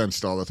I was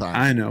benched all the time.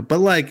 I know. But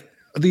like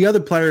the other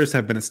players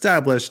have been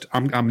established.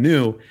 I'm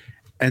new.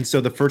 And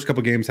so the first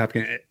couple games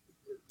happening,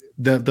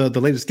 the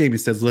latest game, he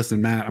says,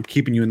 listen, Matt, I'm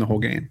keeping you in the whole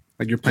game.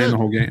 Like you're playing the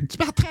whole game. It's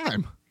about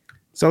time.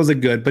 So I was like,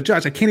 good. But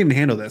Josh, I can't even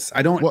handle this.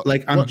 I don't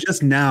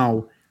just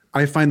now,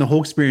 I find the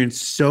whole experience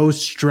so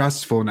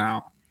stressful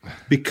now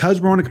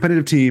because we're on a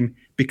competitive team,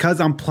 because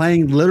I'm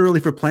playing literally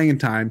for playing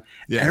time.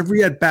 Yeah.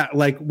 Every at bat,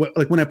 like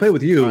when I play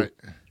with you, Right.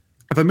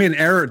 if I made an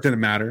error, it didn't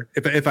matter.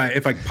 If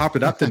I popped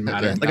it up, didn't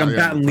matter. Yeah, Like no, I'm yeah,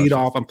 batting no lead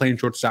pressure. off, I'm playing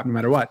shortstop no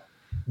matter what.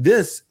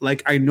 This,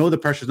 like I know the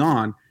pressure's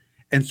on.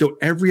 And so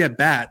every at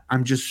bat,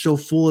 I'm just so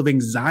full of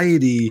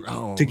anxiety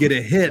to get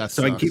a hit that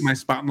so I can sucks. keep my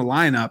spot in the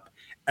lineup.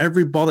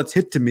 Every ball that's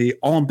hit to me,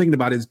 all I'm thinking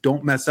about is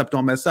don't mess up.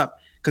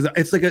 Because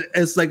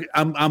it's like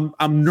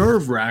I'm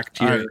nerve wracked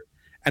here, right.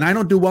 and I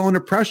don't do well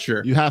under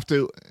pressure. You have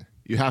to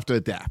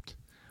adapt.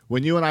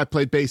 When you and I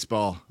played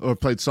baseball or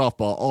played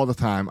softball all the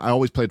time, I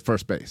always played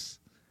first base.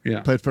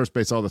 Yeah, Played first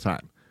base all the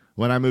time.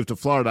 When I moved to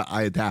Florida,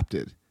 I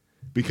adapted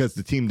because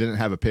the team didn't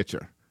have a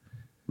pitcher.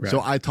 Right. So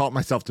I taught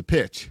myself to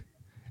pitch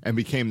and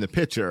became the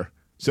pitcher.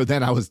 So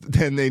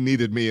then they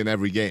needed me in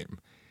every game.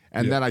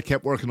 And then I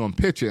kept working on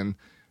pitching.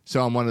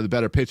 So I'm one of the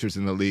better pitchers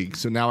in the league.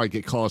 So now I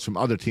get calls from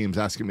other teams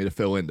asking me to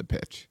fill in the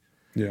pitch.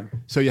 yeah.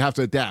 So you have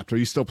to adapt. Are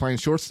you still playing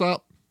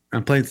shortstop?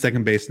 I'm playing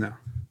second base now.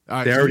 All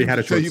right, They so already you- had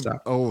a so you-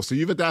 shortstop. So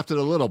you've adapted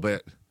a little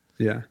bit.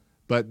 Yeah,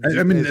 But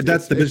I mean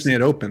that's the position they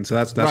had open, so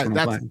that's right. what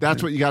I'm playing.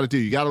 That's what you got to do.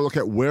 You got to look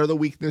at where the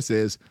weakness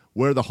is,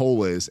 where the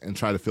hole is, and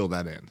try to fill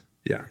that in.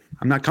 Yeah,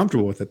 I'm not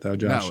comfortable with it though,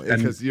 Josh. No,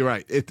 because you're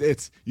right.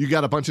 It's you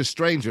got a bunch of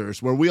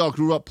strangers where we all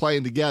grew up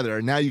playing together,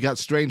 and now you got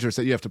strangers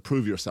that you have to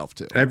prove yourself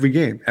to. every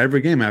game I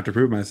have to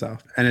prove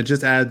myself, and it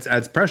just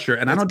adds pressure.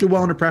 And I don't do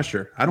well under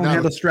pressure. I don't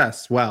handle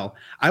stress well.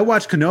 I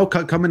watch Cano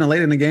come in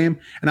late in the game,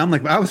 and I'm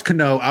like, if I was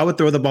Cano, I would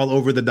throw the ball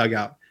over the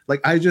dugout.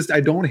 Like I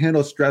don't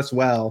handle stress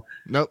well.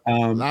 Nope.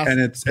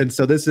 And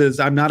so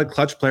I'm not a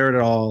clutch player at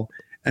all.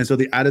 And so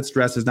the added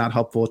stress is not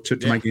helpful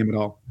to my game at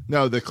all.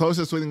 No, the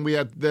closest thing we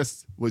had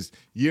this was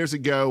years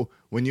ago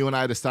when you and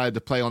I decided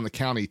to play on the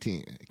county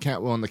team,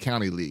 on the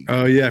county league.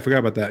 Oh yeah, I forgot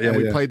about that. Yeah, and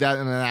we played that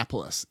in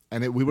Annapolis,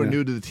 and we were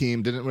new to the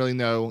team, didn't really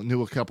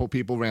knew a couple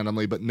people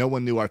randomly, but no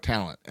one knew our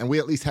talent, and we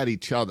at least had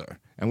each other,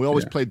 and we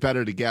always played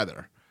better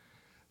together.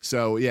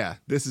 So yeah,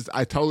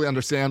 I totally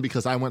understand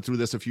because I went through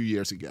this a few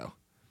years ago.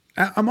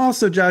 I'm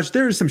also, Josh,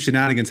 there is some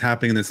shenanigans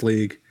happening in this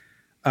league.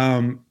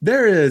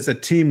 There is a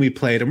team we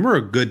played, and we're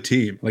a good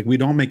team. Like we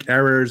don't make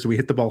errors, we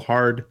hit the ball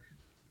hard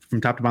from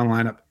top to bottom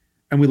lineup,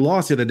 and we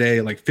lost the other day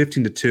like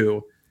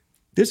 15-2.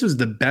 This was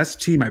the best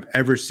team I've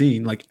ever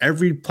seen. Like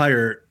every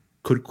player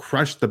could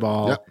crush the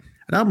ball. Yep.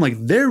 And I'm like,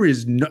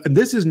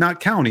 this is not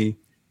county.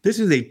 This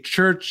is a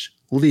church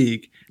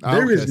league.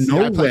 There is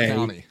no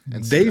way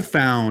they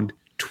found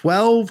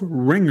 12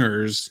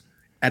 ringers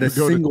at a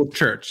single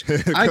church.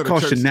 I call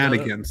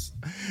shenanigans.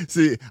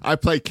 See, I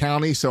play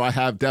county, so I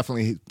have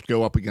definitely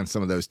go up against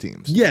some of those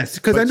teams. Yes,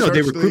 because I know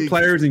they recruit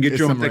players and get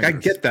your own. Like I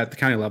get that at the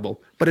county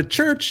level, but at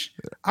church,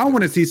 I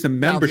want to see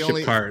some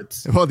membership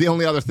cards. Well, the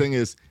only other thing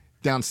is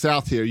down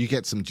south here, you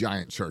get some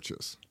giant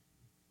churches.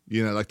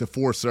 You know, like the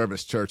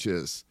 4-service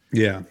churches.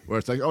 Yeah, where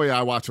it's like, oh yeah,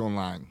 I watch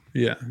online.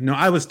 Yeah, no,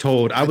 I was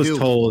told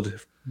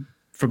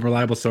from a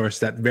reliable source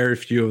that very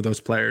few of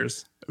those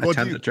players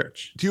attend the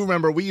church. Do you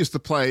remember we used to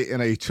play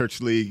in a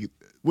church league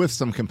with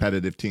some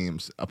competitive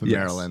teams up in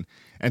Maryland?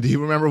 And do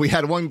you remember we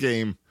had one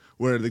game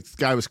where this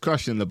guy was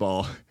crushing the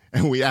ball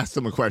and we asked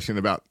him a question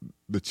about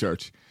the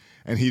church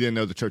and he didn't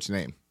know the church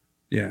name?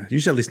 Yeah, you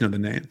should at least know the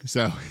name.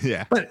 So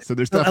yeah, but so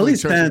there's definitely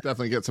churches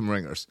definitely get some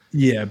ringers.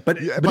 Yeah,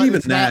 but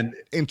even then,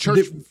 in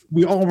church,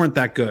 we all weren't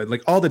that good.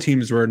 Like all the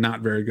teams were not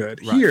very good.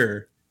 Right.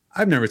 Here,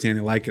 I've never seen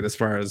anything like it as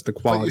far as the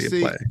quality of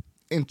play.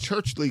 In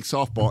church league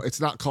softball, it's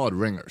not called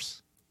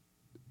ringers.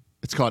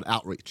 It's called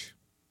outreach.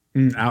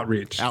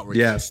 Outreach.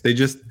 Yes, they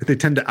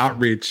tend to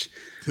outreach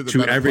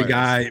to every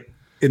guy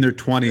in their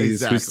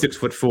 20s who's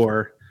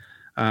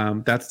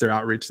 6'4". That's their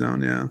outreach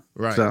zone. Yeah.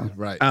 Right. So,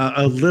 right.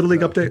 A little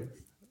league update.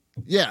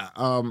 Yeah.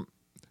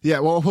 Yeah.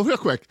 Well, real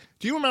quick,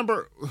 do you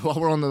remember while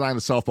we're on the line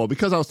of softball,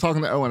 because I was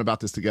talking to Owen about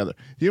this together,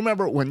 do you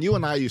remember when you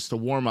and I used to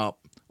warm up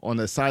on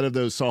the side of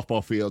those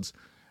softball fields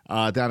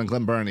down in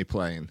Glen Burnie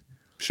playing?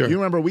 Sure. You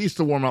remember we used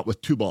to warm up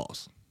with 2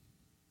 balls.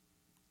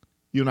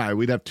 You and I,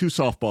 we'd have 2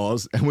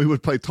 softballs, and we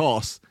would play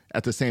toss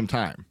at the same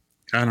time.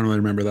 I don't really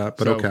remember that,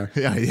 but okay.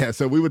 Yeah.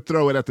 So we would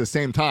throw it at the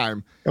same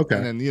time. Okay.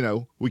 And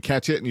then, we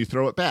catch it and you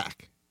throw it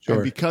back. Sure.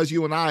 And because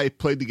you and I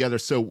played together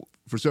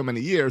for so many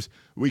years,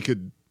 we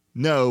could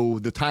know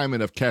the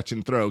timing of catch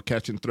and throw.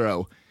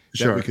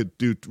 Sure. That we could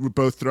do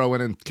both throwing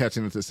and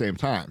catching at the same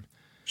time.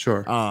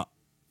 Sure.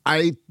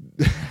 I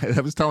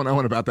was telling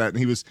Owen about that, and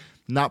he was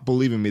not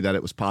believing me that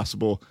it was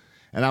possible.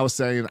 And I was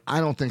saying, I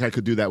don't think I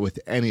could do that with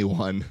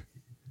anyone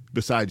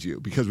besides you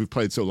because we've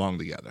played so long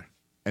together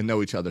and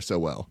know each other so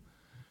well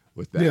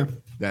with that. Yeah.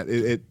 That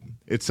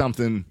it's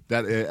something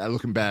that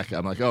looking back,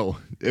 I'm like, oh,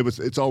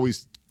 it's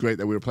always great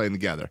that we were playing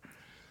together.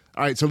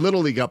 All right, so Little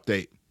League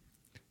update.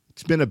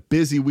 It's been a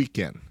busy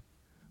weekend.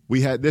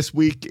 This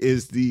week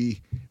is the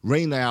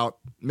rain out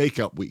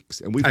makeup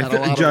weeks, and we've had a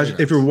lot Josh, of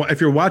if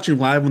you're watching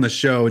live on the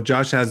show,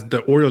 Josh has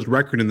the Orioles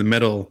record in the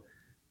middle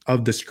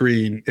of the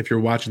screen. If you're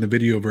watching the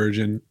video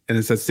version, and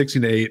it says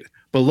 16-8.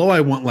 Below, I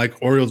want like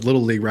Orioles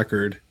Little League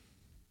record.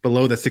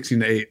 Below the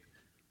 16-8.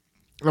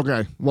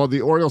 Okay. Well,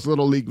 the Orioles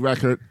Little League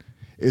record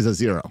is a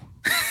 0.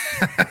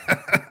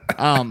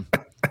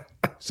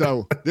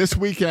 So this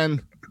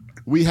weekend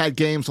we had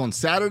games on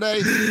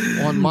Saturday,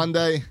 on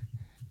Monday,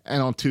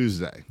 and on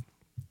Tuesday.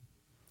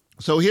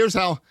 So here's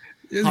how.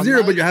 It's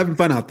 0, but you're having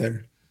fun out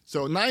there.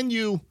 So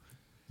 9U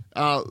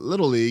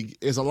Little League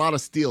is a lot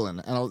of stealing,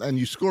 and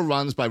you score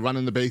runs by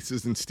running the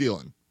bases and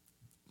stealing.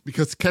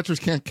 Because catchers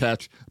can't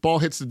catch. Ball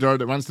hits the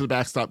dirt, it runs to the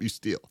backstop, you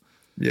steal.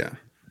 Yeah.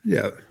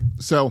 Yeah.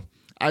 So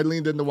I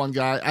leaned into one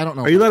guy. I don't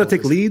know. Are you allowed to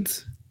take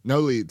leads? No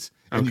leads.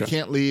 And Okay. you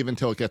can't leave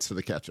until it gets to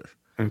the catcher.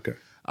 Okay.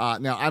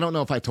 Now, I don't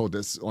know if I told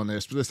this on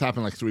this, but this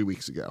happened like 3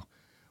 weeks ago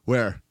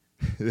where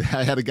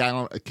I had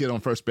a kid on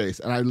first base,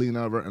 and I lean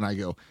over and I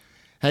go,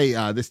 hey,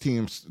 this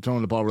team's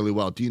throwing the ball really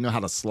well. Do you know how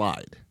to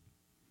slide?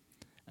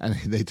 And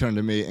they turn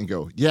to me and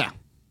go, yeah.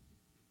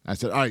 I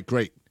said, all right,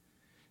 great.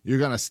 You're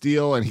going to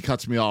steal. And he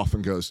cuts me off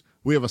and goes,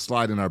 we have a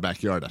slide in our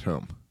backyard at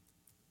home.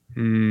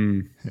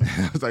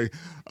 I was like,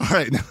 all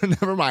right,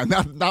 never mind.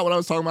 Not what I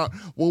was talking about.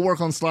 We'll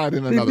work on slide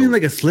in another. You mean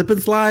like a slip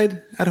and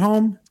slide at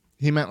home?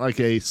 He meant like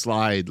a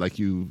slide, like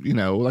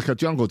like a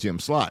jungle gym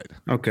slide.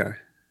 Okay.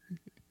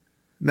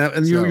 Now,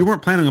 and you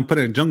weren't planning on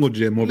putting a jungle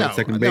gym over at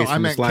second base. No, I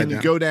meant can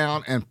you go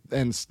down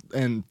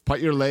and put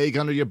your leg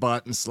under your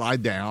butt and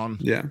slide down?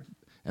 Yeah.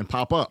 And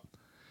pop up.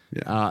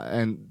 Yeah.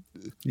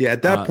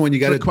 At that point, you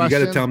got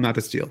to tell him not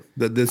to steal.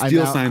 The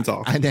steal sign's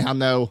off. I now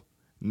know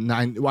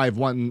I have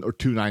 1 or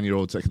 2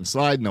 9-year-olds that can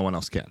slide. No one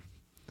else can.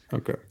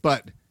 Okay.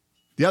 But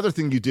The other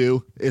thing you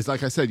do is,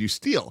 like I said, you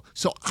steal.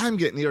 So I'm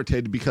getting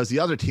irritated because the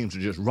other teams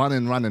are just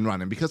running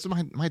because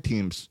my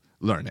team's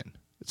learning.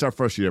 It's our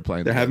first year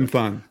playing. They're having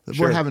fun.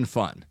 We're having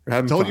fun.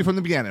 Told you from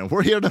the beginning.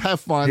 We're here to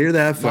have fun. Here to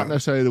have fun. Not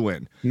necessarily to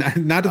win. Not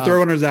to throw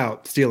runners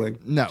out, stealing.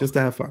 No. Just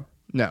to have fun.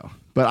 No.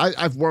 But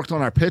I've worked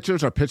on our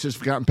pitchers. Our pitchers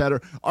have gotten better.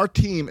 Our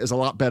team is a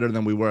lot better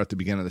than we were at the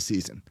beginning of the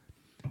season.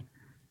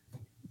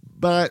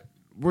 But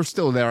we're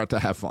still there to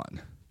have fun.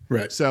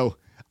 Right. So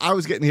I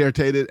was getting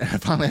irritated,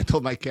 and finally I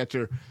told my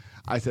catcher,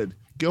 I said,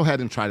 go ahead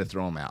and try to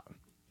throw him out.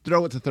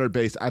 Throw it to third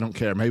base. I don't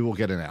care. Maybe we'll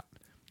get an out.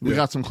 We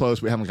got some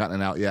close. We haven't gotten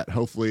an out yet.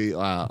 Hopefully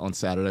on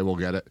Saturday we'll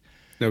get it.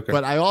 Okay.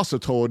 But I also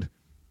told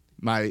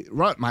my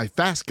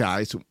fast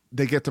guys,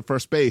 they get to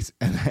first base,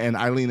 and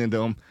I lean into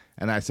them,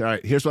 and I said, all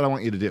right, here's what I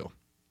want you to do.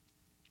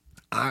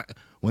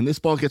 When this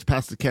ball gets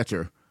past the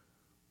catcher,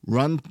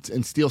 run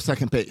and steal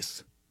second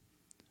base.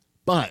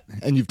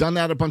 And you've done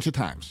that a bunch of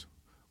times.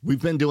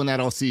 We've been doing that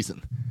all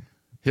season.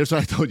 Here's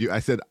what I told you. I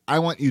said, I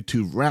want you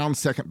to round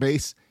second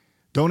base.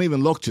 Don't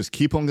even look. Just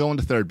keep on going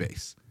to third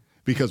base.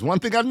 Because one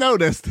thing I've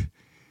noticed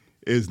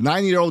is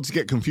 9-year-olds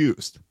get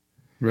confused.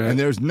 Right. And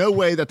there's no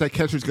way that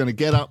catcher's going to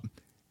get up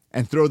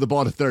and throw the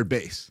ball to third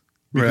base.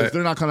 Because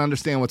they're not going to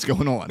understand what's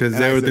going on. Because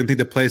they would think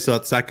the place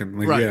out second.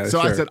 Like, right. Yeah,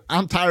 so sure. I said,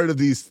 I'm tired of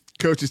these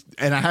coaches,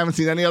 and I haven't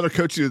seen any other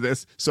coach do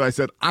this. So I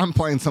said, I'm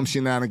playing some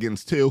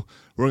shenanigans too.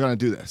 We're going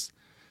to do this.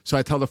 So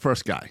I tell the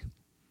first guy.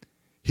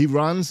 He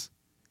runs,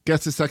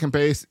 gets to second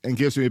base, and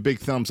gives me a big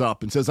thumbs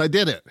up and says, I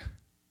did it.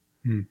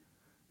 And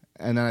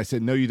then I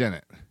said, no, you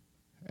didn't.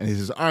 And he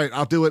says, all right,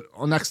 I'll do it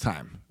next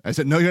time. I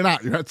said, no, you're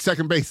not. You're at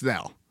second base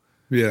now.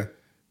 Yeah.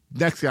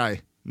 Next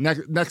guy,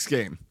 next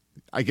game,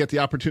 I get the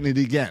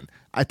opportunity again.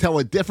 I tell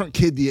a different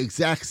kid the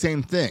exact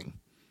same thing.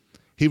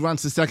 He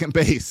runs to second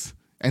base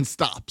and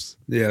stops.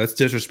 Yeah, that's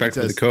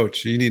disrespectful to the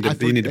coach. You need to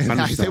punish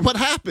I say, them. what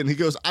happened? He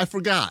goes, I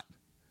forgot.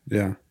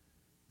 Yeah.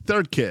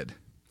 Third kid,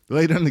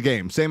 later in the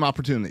game, same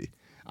opportunity.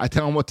 I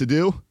tell him what to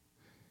do.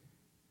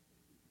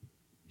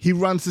 He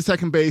runs to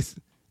second base,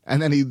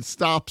 and then he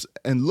stops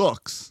and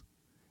looks,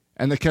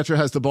 and the catcher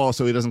has the ball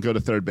so he doesn't go to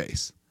third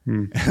base.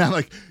 And I'm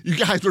like, you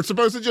guys were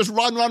supposed to just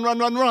run.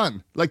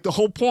 Like, the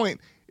whole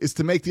point is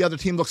to make the other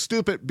team look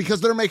stupid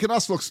because they're making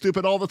us look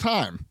stupid all the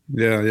time.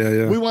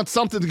 Yeah. We want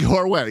something to go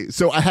our way.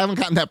 So I haven't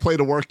gotten that play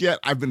to work yet.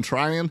 I've been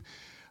trying.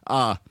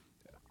 I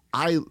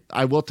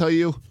will tell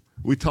you,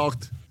 we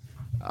talked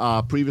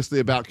previously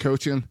about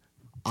coaching.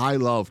 I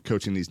love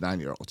coaching these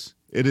 9-year-olds.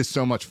 It is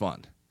so much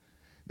fun.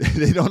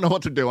 They don't know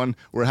what they're doing.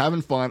 We're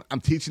having fun.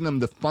 I'm teaching them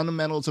the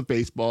fundamentals of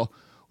baseball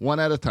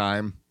one at a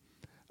time.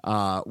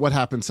 What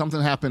happened?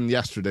 Something happened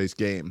yesterday's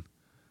game.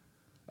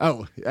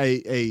 Oh,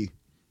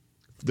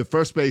 the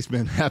first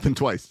baseman happened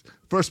twice.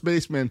 First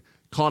baseman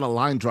caught a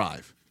line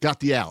drive, got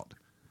the out.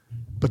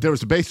 But there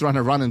was a base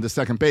runner running to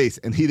second base,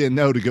 and he didn't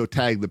know to go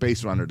tag the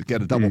base runner to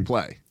get a double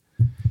play.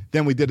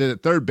 Then we did it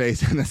at third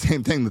base, and the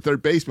same thing. The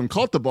third baseman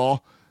caught the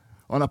ball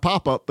on a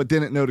pop-up, but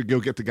didn't know to go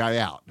get the guy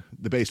out,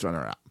 the base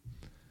runner out.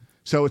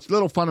 So it's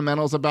little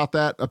fundamentals about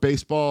that, a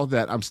baseball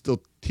that I'm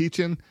still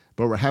teaching,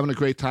 but we're having a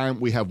great time.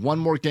 We have one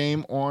more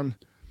game on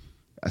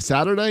a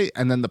Saturday,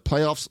 and then the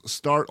playoffs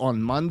start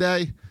on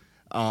Monday.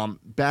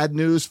 Bad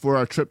news for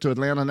our trip to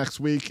Atlanta next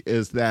week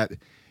is that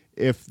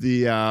if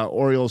the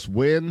Orioles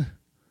win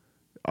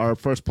our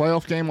first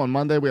playoff game on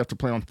Monday, we have to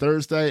play on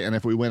Thursday, and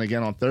if we win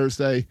again on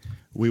Thursday,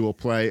 we will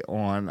play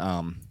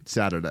on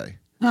Saturday.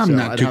 I'm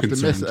not too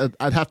concerned.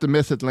 I'd have to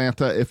miss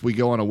Atlanta if we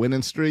go on a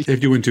winning streak.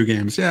 If you win 2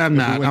 games. Yeah, I'm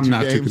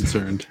not too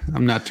concerned.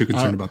 I'm not too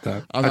concerned about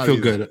that. I feel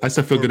good. I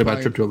still feel good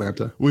about trip to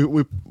Atlanta.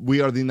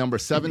 We are the number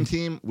 7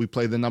 team. We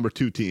play the number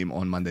 2 team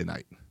on Monday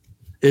night.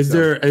 Is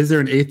there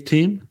an 8th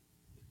team?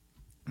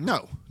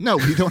 No,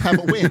 we don't have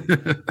a win.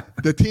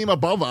 The team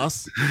above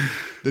us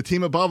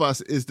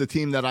is the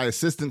team that I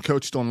assistant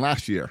coached on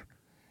last year,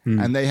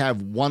 and they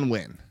have 1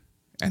 win,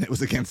 and it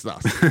was against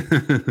us.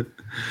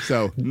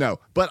 So no,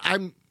 but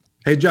I'm.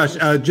 Hey Josh,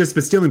 just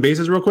stealing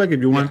bases real quick.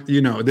 If you want,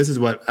 this is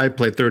what I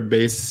played third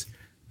base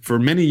for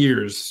many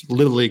years.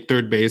 Little League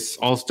third base,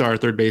 all-star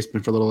third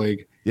baseman for Little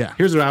League. Yeah.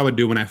 Here's what I would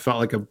do when I felt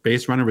like a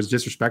base runner was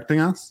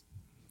disrespecting us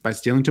by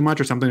stealing too much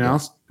or something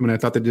else. When I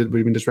thought they would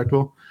be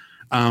disrespectful.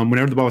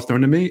 Whenever the ball was thrown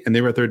to me and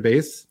they were at third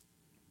base,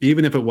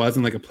 even if it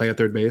wasn't like a play at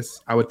third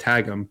base, I would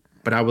tag them,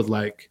 but I would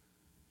like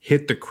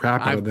hit the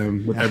crap out of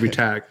them with every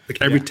tag.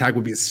 Like every tag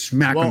would be a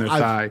smack on their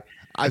thigh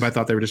if I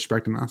thought they were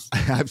disrespecting us.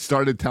 I've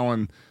started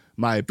telling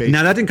my base.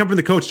 Now that didn't come from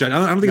the coach, John.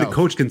 I don't think the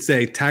coach can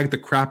say tag the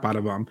crap out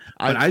of them.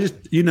 But I just,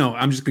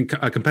 I'm just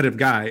a competitive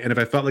guy, and if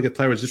I felt like a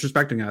player was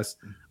disrespecting us,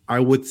 I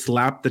would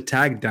slap the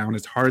tag down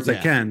as hard as I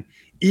can,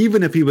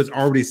 even if he was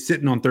already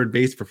sitting on third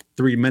base for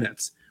 3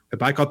 minutes.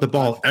 If I caught the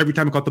ball, every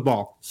time I caught the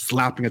ball,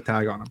 slapping a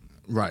tag on him.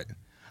 Right.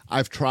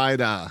 I've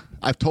tried.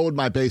 I've told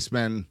my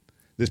basemen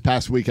this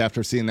past week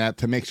after seeing that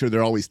to make sure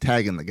they're always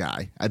tagging the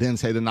guy. I didn't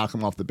say to knock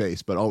him off the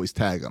base, but always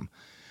tag him.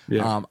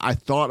 Yeah. I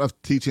thought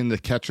of teaching the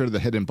catcher the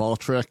hidden ball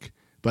trick,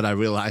 but I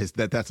realized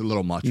that that's a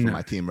little much for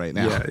my team right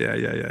now.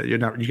 Yeah. You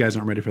guys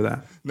aren't ready for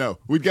that. No,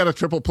 we'd get a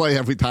triple play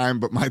every time,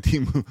 but my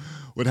team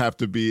would have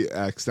to be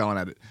excelling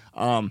at it.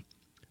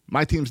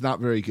 My team's not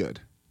very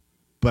good,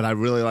 but I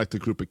really like the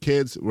group of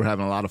kids. We're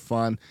having a lot of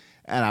fun,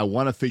 and I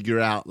want to figure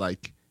out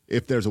like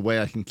if there's a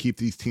way I can keep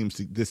this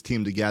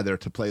team together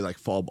to play like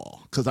fall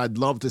ball, because I'd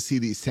love to see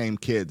these same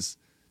kids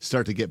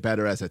start to get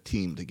better as a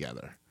team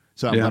together.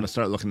 So I'm going to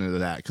start looking into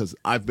that because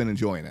I've been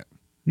enjoying it.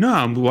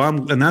 No,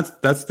 and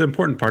that's the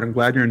important part. I'm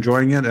glad you're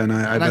enjoying it, and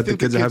I bet the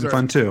kids are having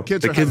fun too.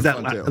 The kids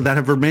that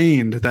have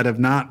remained, that have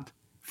not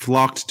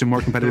flocked to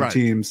more competitive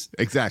teams.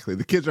 Exactly,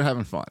 the kids are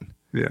having fun.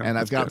 Yeah, and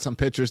I've got some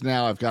pitchers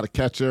now. I've got a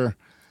catcher.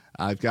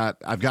 I've got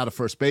a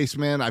first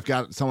baseman. I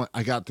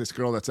got this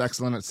girl that's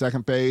excellent at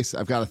second base.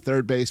 I've got a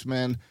third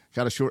baseman.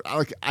 Got a short.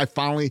 I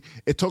finally.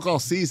 It took all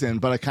season,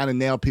 but I kind of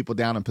nailed people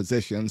down in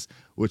positions,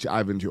 which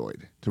I've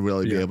enjoyed to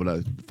really be able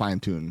to fine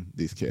tune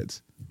these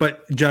kids.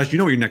 But Josh, you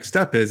know what your next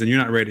step is, and you're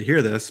not ready to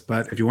hear this,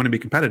 but if you want to be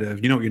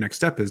competitive, you know what your next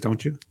step is,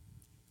 don't you?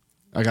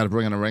 I got to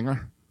bring in a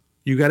ringer.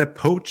 You got to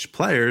poach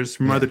players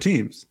from other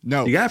teams.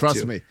 No, you have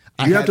trust to. me.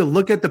 You have to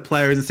look at the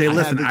players and say,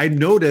 listen, I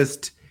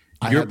noticed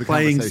you're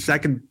playing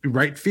second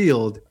right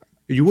field.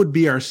 You would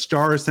be our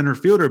star center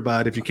fielder,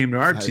 bud, if you came to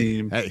our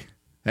team.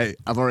 Hey,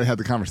 I've already had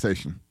the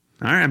conversation.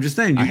 All right, I'm just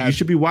saying, you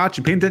should be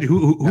watching, paying attention.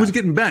 Who's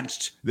getting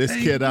benched? This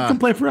kid can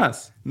play for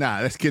us.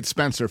 Nah, this kid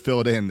Spencer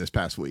filled in this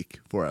past week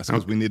for us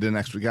because we needed an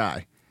extra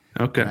guy.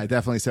 Okay. And I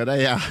definitely said,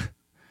 hey,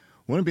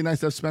 wouldn't it be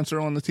nice to have Spencer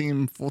on the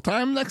team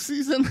full-time next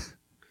season?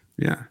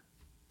 Yeah.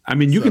 I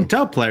mean, you can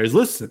tell players,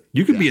 listen,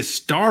 you can be a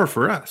star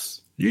for us.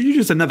 You're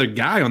just another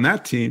guy on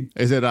that team.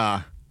 Is it,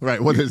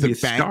 right, what is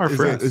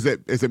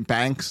it, is it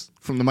Banks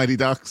from the Mighty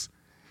Ducks?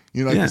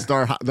 You know,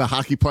 the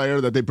hockey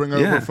player that they bring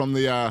over from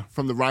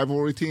the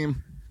rivalry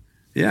team?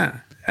 Yeah,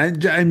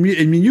 and I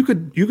mean, you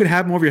could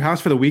have him over your house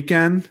for the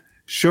weekend.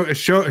 Show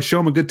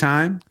him a good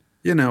time.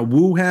 You know,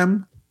 woo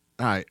him.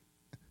 All right.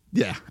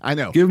 Yeah, I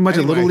know. Give him a bunch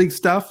of little league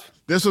stuff.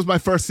 This was my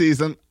first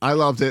season. I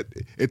loved it.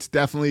 It's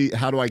definitely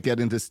how do I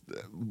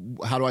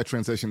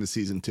transition to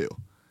season 2,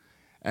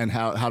 and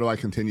how do I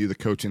continue the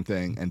coaching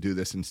thing and do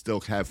this and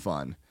still have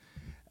fun,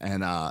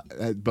 and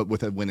but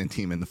with a winning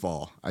team in the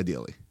fall,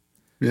 ideally.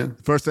 Yeah.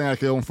 First thing I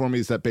can go for me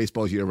is that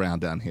baseball's year round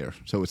down here,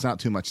 so it's not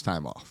too much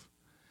time off.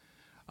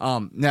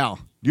 Now,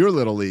 your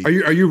little league.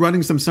 Are you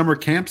running some summer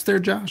camps there,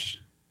 Josh?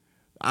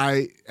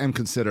 I am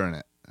considering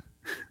it.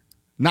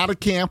 Not a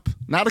camp,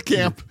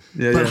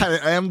 but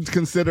I am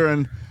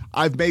considering.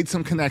 I've made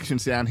some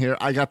connections down here.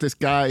 I got this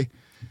guy,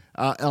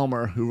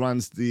 Elmer, who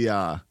runs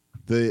the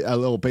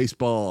little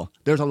baseball.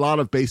 There's a lot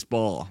of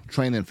baseball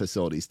training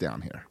facilities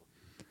down here,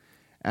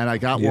 and I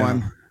got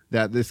one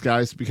that this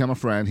guy's become a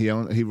friend.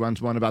 He runs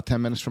one about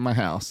 10 minutes from my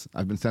house.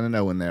 I've been sending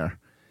Owen there,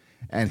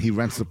 and he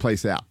rents the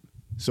place out.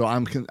 So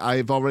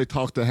I've already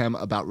talked to him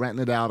about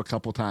renting it out a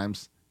couple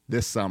times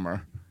this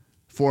summer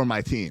for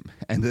my team,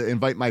 and to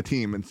invite my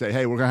team and say,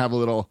 hey, we're gonna have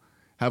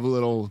a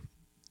little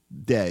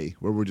day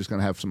where we're just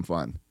gonna have some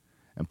fun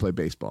and play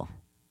baseball.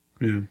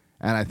 Yeah.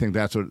 And I think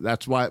that's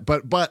why.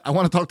 But I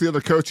want to talk to the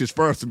other coaches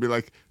first and be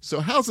like,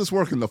 so how's this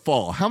work in the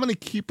fall? How many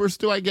keepers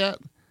do I get?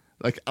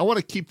 Like, I want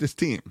to keep this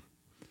team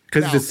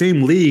because it's the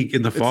same league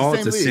in the fall.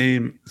 It's the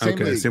same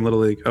little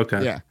league.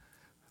 Okay. Yeah.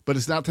 But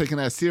it's not taken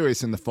as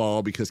serious in the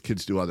fall because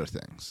kids do other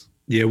things.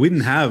 Yeah, we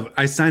didn't have.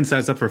 I signed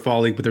sides up for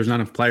fall league, but there's not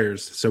enough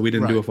players, so we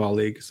didn't do a fall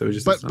league. So we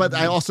just. But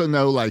I also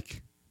know,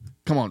 like,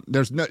 come on,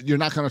 you're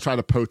not going to try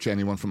to poach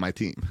anyone from my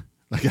team.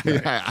 Like,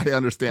 I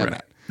understand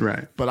that.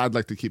 Right. But I'd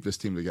like to keep this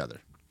team together.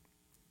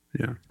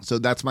 Yeah. So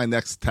that's my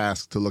next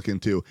task to look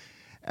into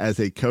as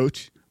a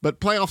coach.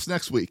 But playoffs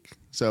next week,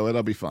 so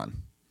it'll be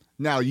fun.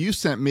 Now, you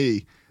sent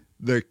me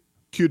the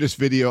cutest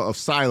video of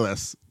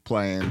Silas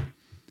playing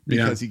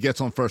because he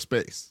gets on first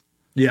base.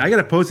 Yeah, I got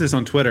to post this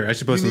on Twitter. I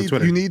should post it on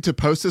Twitter. You need to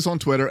post this on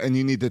Twitter, and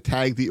you need to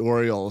tag the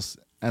Orioles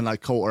and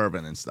like Cole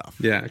Irvin and stuff.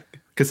 Yeah,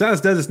 because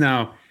Silas does this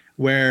now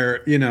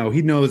where, you know,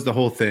 he knows the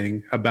whole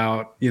thing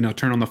about, you know,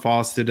 turn on the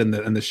faucet in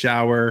the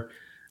shower.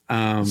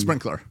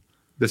 Sprinkler.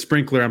 The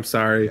sprinkler, I'm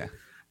sorry. Yeah.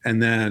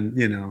 And then,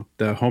 you know,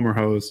 the Homer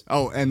hose.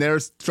 Oh, and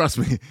trust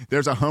me,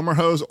 there's a Homer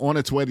hose on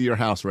its way to your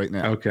house right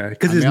now. Okay.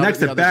 Because his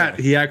next at bat,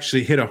 he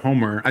actually hit a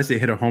homer. I say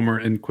hit a homer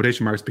in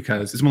quotation marks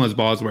because it's one of those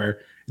balls where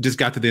it just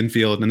got to the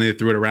infield and they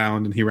threw it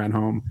around and he ran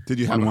home. Did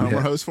you have a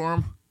Homer hose for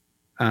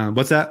him?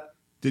 What's that?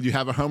 Did you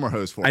have a Homer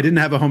hose for him? I didn't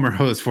have a Homer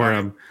hose for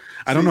him.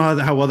 I don't know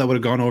how well that would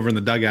have gone over in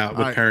the dugout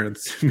with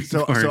parents.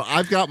 So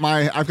I've got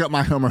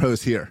my Homer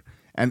hose here,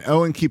 and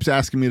Owen keeps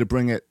asking me to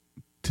bring it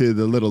to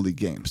the Little League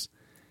games.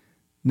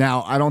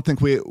 Now, I don't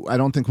think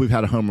we've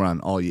had a home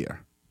run all year,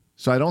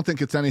 so I don't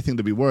think it's anything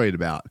to be worried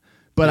about.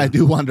 But I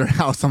do wonder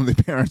how some of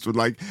the parents would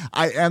like.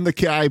 I am the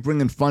guy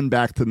bringing fun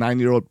back to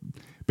 9-year-old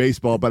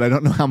baseball, but I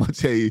don't know how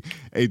much a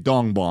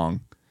dong bong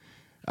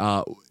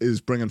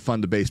is bringing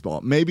fun to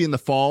baseball. Maybe in the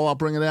fall I'll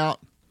bring it out.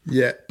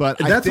 Yeah,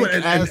 but I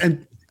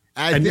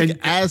think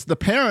as the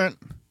parent,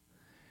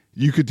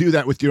 you could do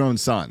that with your own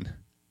son.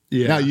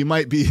 Yeah. Now you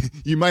might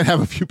have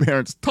a few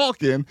parents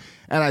talking,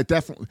 and I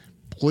definitely.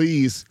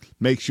 please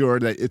make sure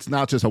that it's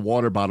not just a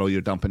water bottle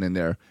you're dumping in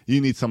there. You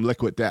need some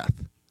liquid death.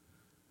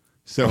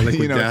 So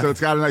Liquid Death. so it's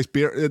got a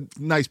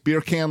nice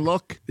beer can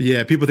look.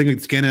 Yeah, people think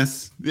it's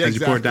Guinness as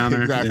you pour it down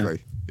there.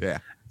 Exactly. Yeah.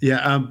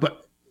 Yeah,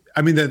 but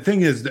I mean, the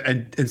thing is,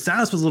 and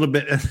Silas was a little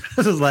bit.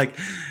 This was like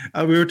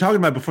we were talking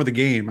about before the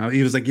game.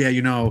 He was like, "Yeah,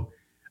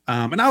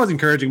 and I was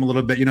encouraging him a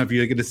little bit. If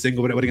you get a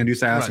single, what are you gonna do,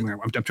 Silas?" Right.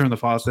 I'm turning the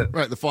faucet.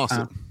 Right, the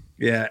faucet.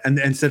 Yeah,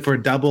 and said for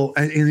a double,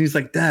 and he's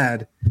like,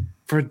 "Dad,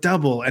 for a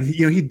double," and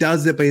he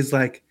does it, but he's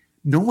like,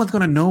 "No one's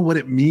gonna know what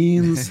it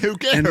means." Who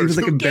cares? And he was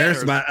like Who embarrassed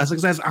cares? about it. I was like,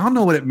 "Silas, I don't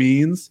know what it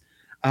means."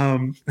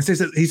 So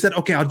he said,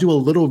 "Okay, I'll do a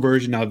little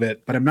version of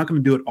it, but I'm not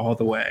going to do it all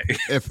the way."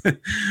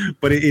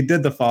 But he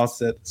did the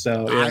faucet,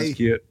 so yeah, it's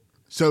cute.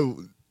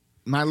 So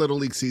my Little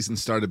League season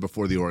started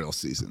before the Orioles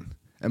season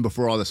and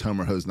before all this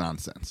Homer Hose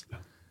nonsense.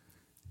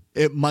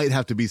 It might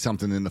have to be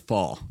something in the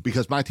fall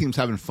because my team's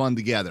having fun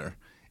together.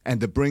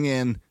 And to bring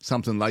in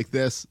something like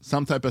this,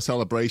 some type of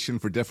celebration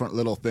for different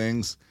little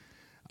things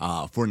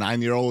for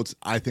 9-year-olds,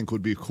 I think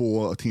would be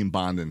cool, a team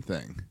bonding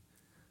thing.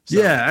 So,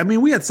 yeah, I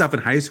mean, we had stuff in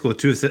high school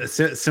too,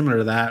 similar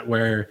to that,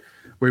 where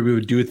we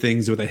would do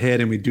things with a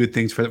hit and we do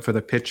things for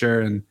the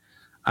pitcher, and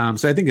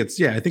so I think it's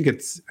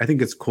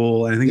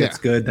cool, and I think it's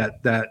good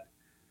that,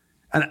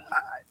 and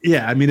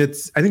I mean, I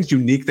think it's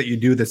unique that you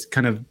do this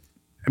kind of.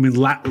 I mean,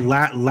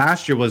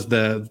 last year was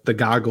the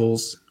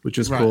goggles, which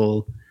was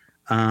cool.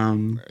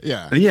 So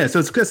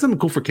it's something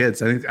cool for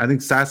kids. I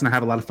think Sass and I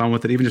have a lot of fun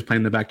with it, even just playing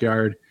in the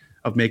backyard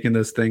of making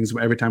those things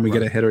every time we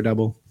get a hit or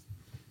double.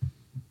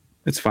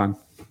 It's fun.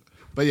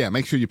 But yeah,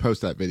 make sure you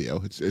post that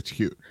video. It's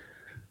cute.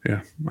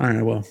 Yeah. All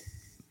right. Well.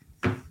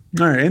 All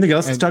right. Anything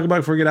else to talk about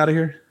before we get out of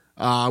here?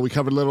 We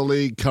covered Little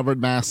League,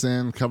 covered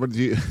Masson, covered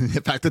the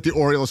fact that the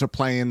Orioles are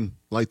playing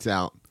lights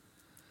out.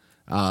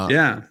 We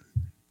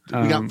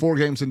got 4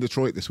 games in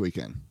Detroit this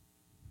weekend.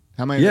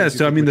 How many? Yeah.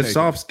 So I mean, the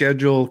soft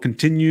schedule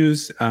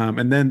continues,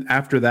 and then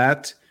after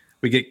that,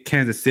 we get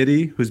Kansas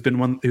City, who's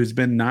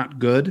been not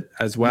good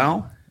as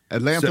well.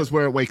 Atlanta's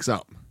where it wakes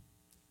up.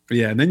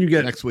 Yeah, and then you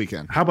get next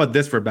weekend. How about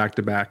this for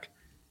back-to-back?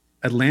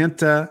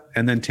 Atlanta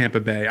and then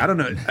Tampa Bay. I don't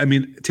know. I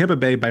mean, Tampa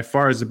Bay by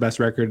far is the best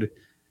record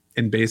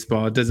in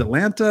baseball. Does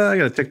Atlanta? I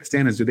got to check the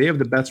standings. Do they have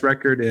the best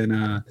record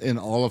in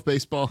all of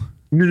baseball?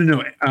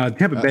 No.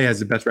 Tampa Bay has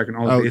the best record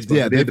in all of baseball.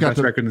 Yeah, they have the best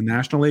record in the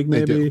National League.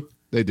 Maybe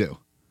they do.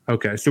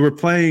 Okay, so we're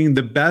playing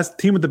the best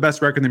team with the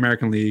best record in the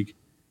American League.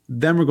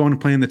 Then we're going to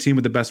play in the team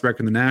with the best record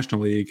in the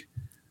National League.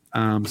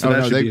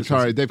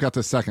 They've got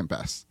the second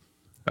best.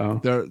 Oh,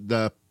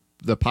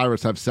 the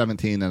Pirates have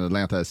 17 and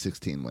Atlanta has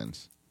 16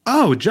 wins.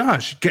 Oh,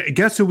 Josh,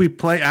 guess who we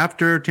play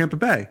after Tampa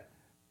Bay?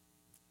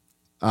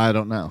 I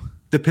don't know.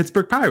 The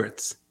Pittsburgh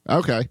Pirates.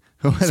 Okay.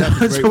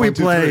 So we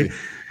play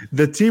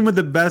the team with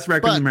the best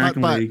record in the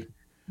American League,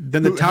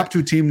 then the top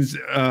 2 teams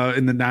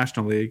in the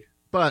National League.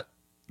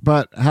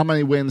 But how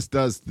many wins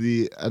does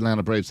the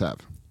Atlanta Braves have?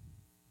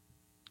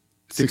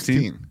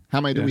 16. How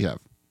many do we have?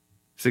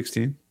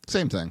 16.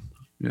 Same thing.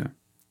 Yeah.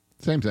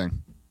 Same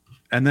thing.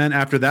 And then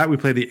after that, we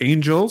play the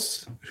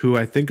Angels, who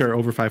I think are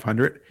over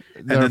 500.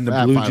 They're and then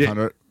at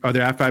 500.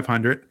 They're at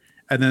 500.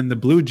 And then the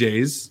Blue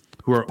Jays,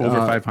 who are over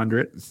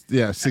 500.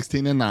 Yeah,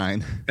 16 and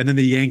 9. And then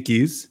the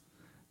Yankees,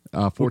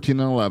 14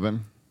 and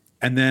 11.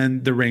 And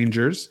then the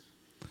Rangers.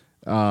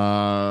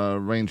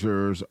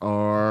 Rangers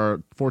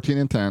are 14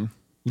 and 10.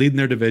 Leading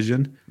their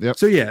division. Yep.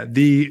 So, yeah,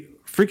 the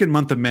freaking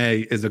month of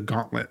May is a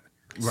gauntlet.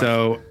 Right.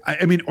 So,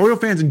 I mean, Oriole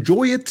fans,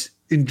 enjoy it.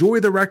 Enjoy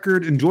the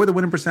record. Enjoy the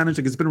winning percentage.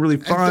 Like, it's been really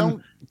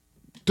fun.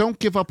 Don't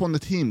give up on the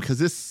team because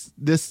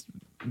this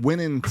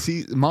winning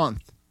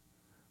month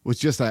was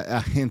just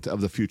a hint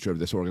of the future of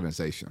this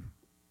organization.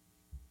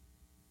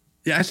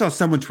 Yeah, I saw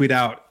someone tweet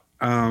out,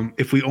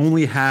 if we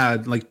only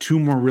had like 2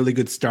 more really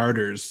good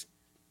starters,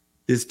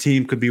 this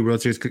team could be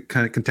World Series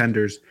kind of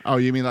contenders. Oh,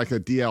 you mean like a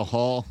DL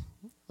Hall?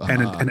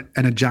 And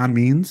a John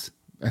Means?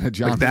 And a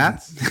John like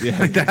that? Yeah,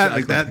 like that?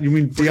 Like that? You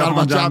mean DL Hall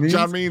and John Means?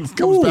 John Means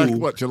comes back,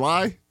 what,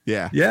 July?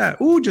 Yeah. Yeah.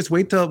 Ooh, just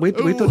wait till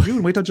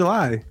June. Wait till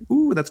July.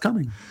 Ooh, that's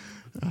coming.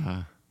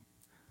 I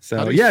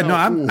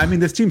mean,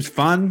 this team's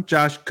fun.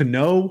 Josh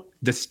Cano,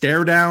 the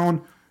stare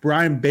down,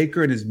 Brian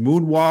Baker and his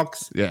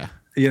moonwalks. Yeah.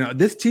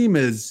 This team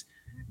is,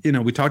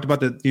 we talked about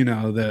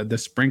the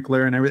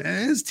sprinkler and everything.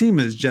 And this team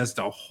is just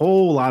a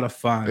whole lot of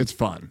fun. It's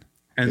fun.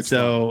 And it's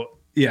fun.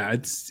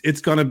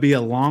 It's going to be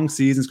a long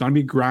season. It's going to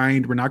be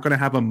grind. We're not going to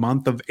have a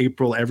month of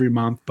April every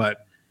month,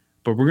 but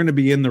we're going to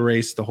be in the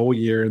race the whole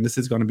year. And this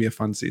is going to be a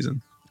fun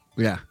season.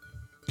 Yeah.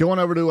 Going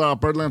over to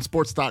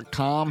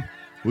birdlandsports.com.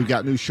 We've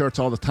got new shirts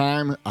all the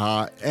time.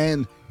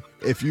 And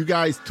if you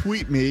guys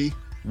tweet me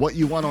what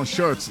you want on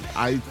shirts,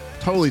 I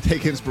totally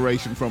take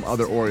inspiration from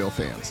other Oriole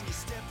fans.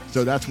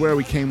 So that's where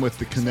we came with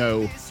the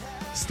Cano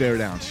stare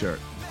down shirt.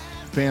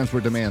 Fans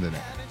were demanding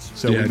it.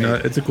 So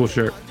it's a cool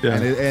shirt. Yeah.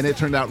 And it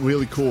turned out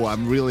really cool.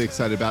 I'm really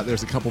excited about it.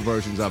 There's a couple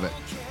versions of it.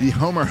 The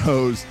Homer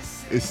Hose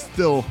is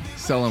still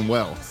selling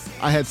well.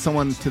 I had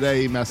someone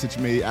today message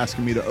me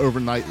asking me to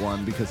overnight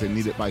one because they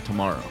need it by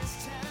tomorrow.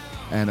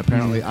 And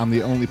apparently, I'm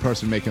the only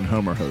person making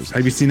Homer hoses.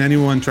 Have you seen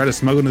anyone try to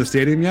smuggle into the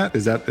stadium yet?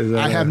 Is that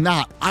I have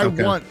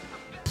not.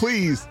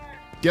 Please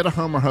get a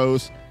Homer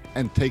hose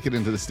and take it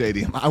into the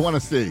stadium. I want to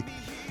see.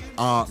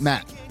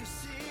 Matt,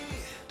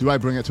 do I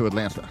bring it to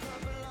Atlanta?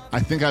 I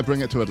think I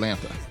bring it to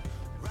Atlanta.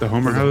 The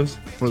Homer hose?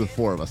 For the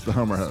four of us, the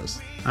Homer hose.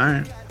 All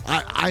right.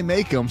 I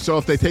make them, so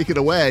if they take it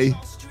away,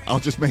 I'll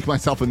just make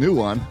myself a new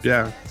one.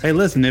 Yeah. Hey,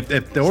 listen, if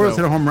the Orioles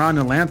hit a home run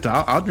in Atlanta,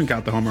 I'll drink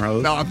out the Homer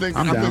hose. No, I'm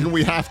thinking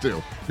we have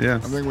to. Yeah.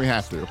 I'm thinking we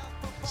have to.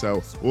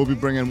 So we'll be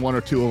bringing one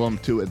or two of them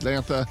to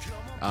Atlanta.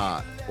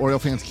 Oriole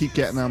fans, keep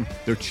getting them.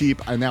 They're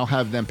cheap. I now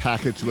have them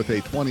packaged with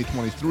a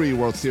 2023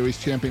 World Series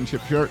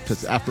championship shirt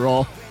because, after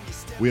all,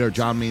 we are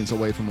John Means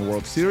away from the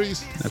World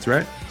Series. That's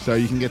right. So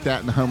you can get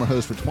that in the Homer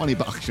hose for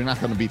 $20. You're not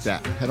going to beat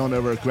that. Head on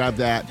over, grab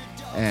that,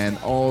 and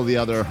all the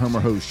other Homer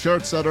hose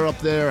shirts that are up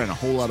there and a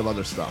whole lot of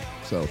other stuff.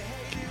 So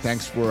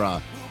thanks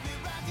for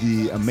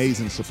the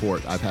amazing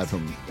support I've had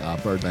from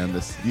Birdland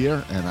this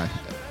year, and I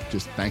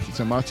just thank you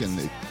so much, and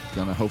it's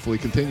going to hopefully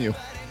continue,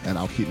 and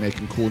I'll keep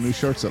making cool new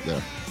shirts up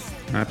there.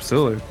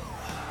 Absolutely.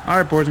 All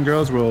right, boys and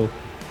girls, well,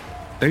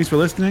 thanks for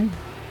listening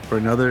for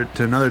another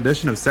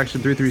edition of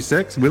Section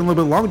 336. We went a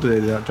little bit long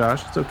today,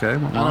 Josh. It's okay.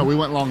 No, we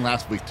went long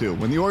last week, too.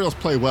 When the Orioles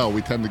play well,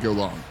 we tend to go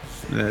long.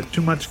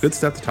 Too much good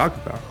stuff to talk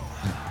about.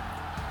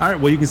 All right,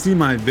 well, you can see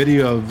my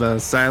video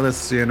of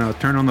Silas, turn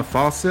on the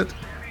faucet,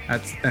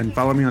 and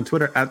follow me on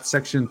Twitter at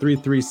Section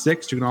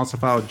 336. You can also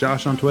follow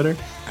Josh on Twitter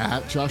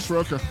at Josh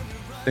Roker.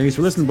 Thanks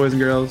for listening, boys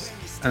and girls.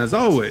 And as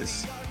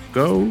always,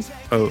 go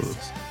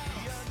O's.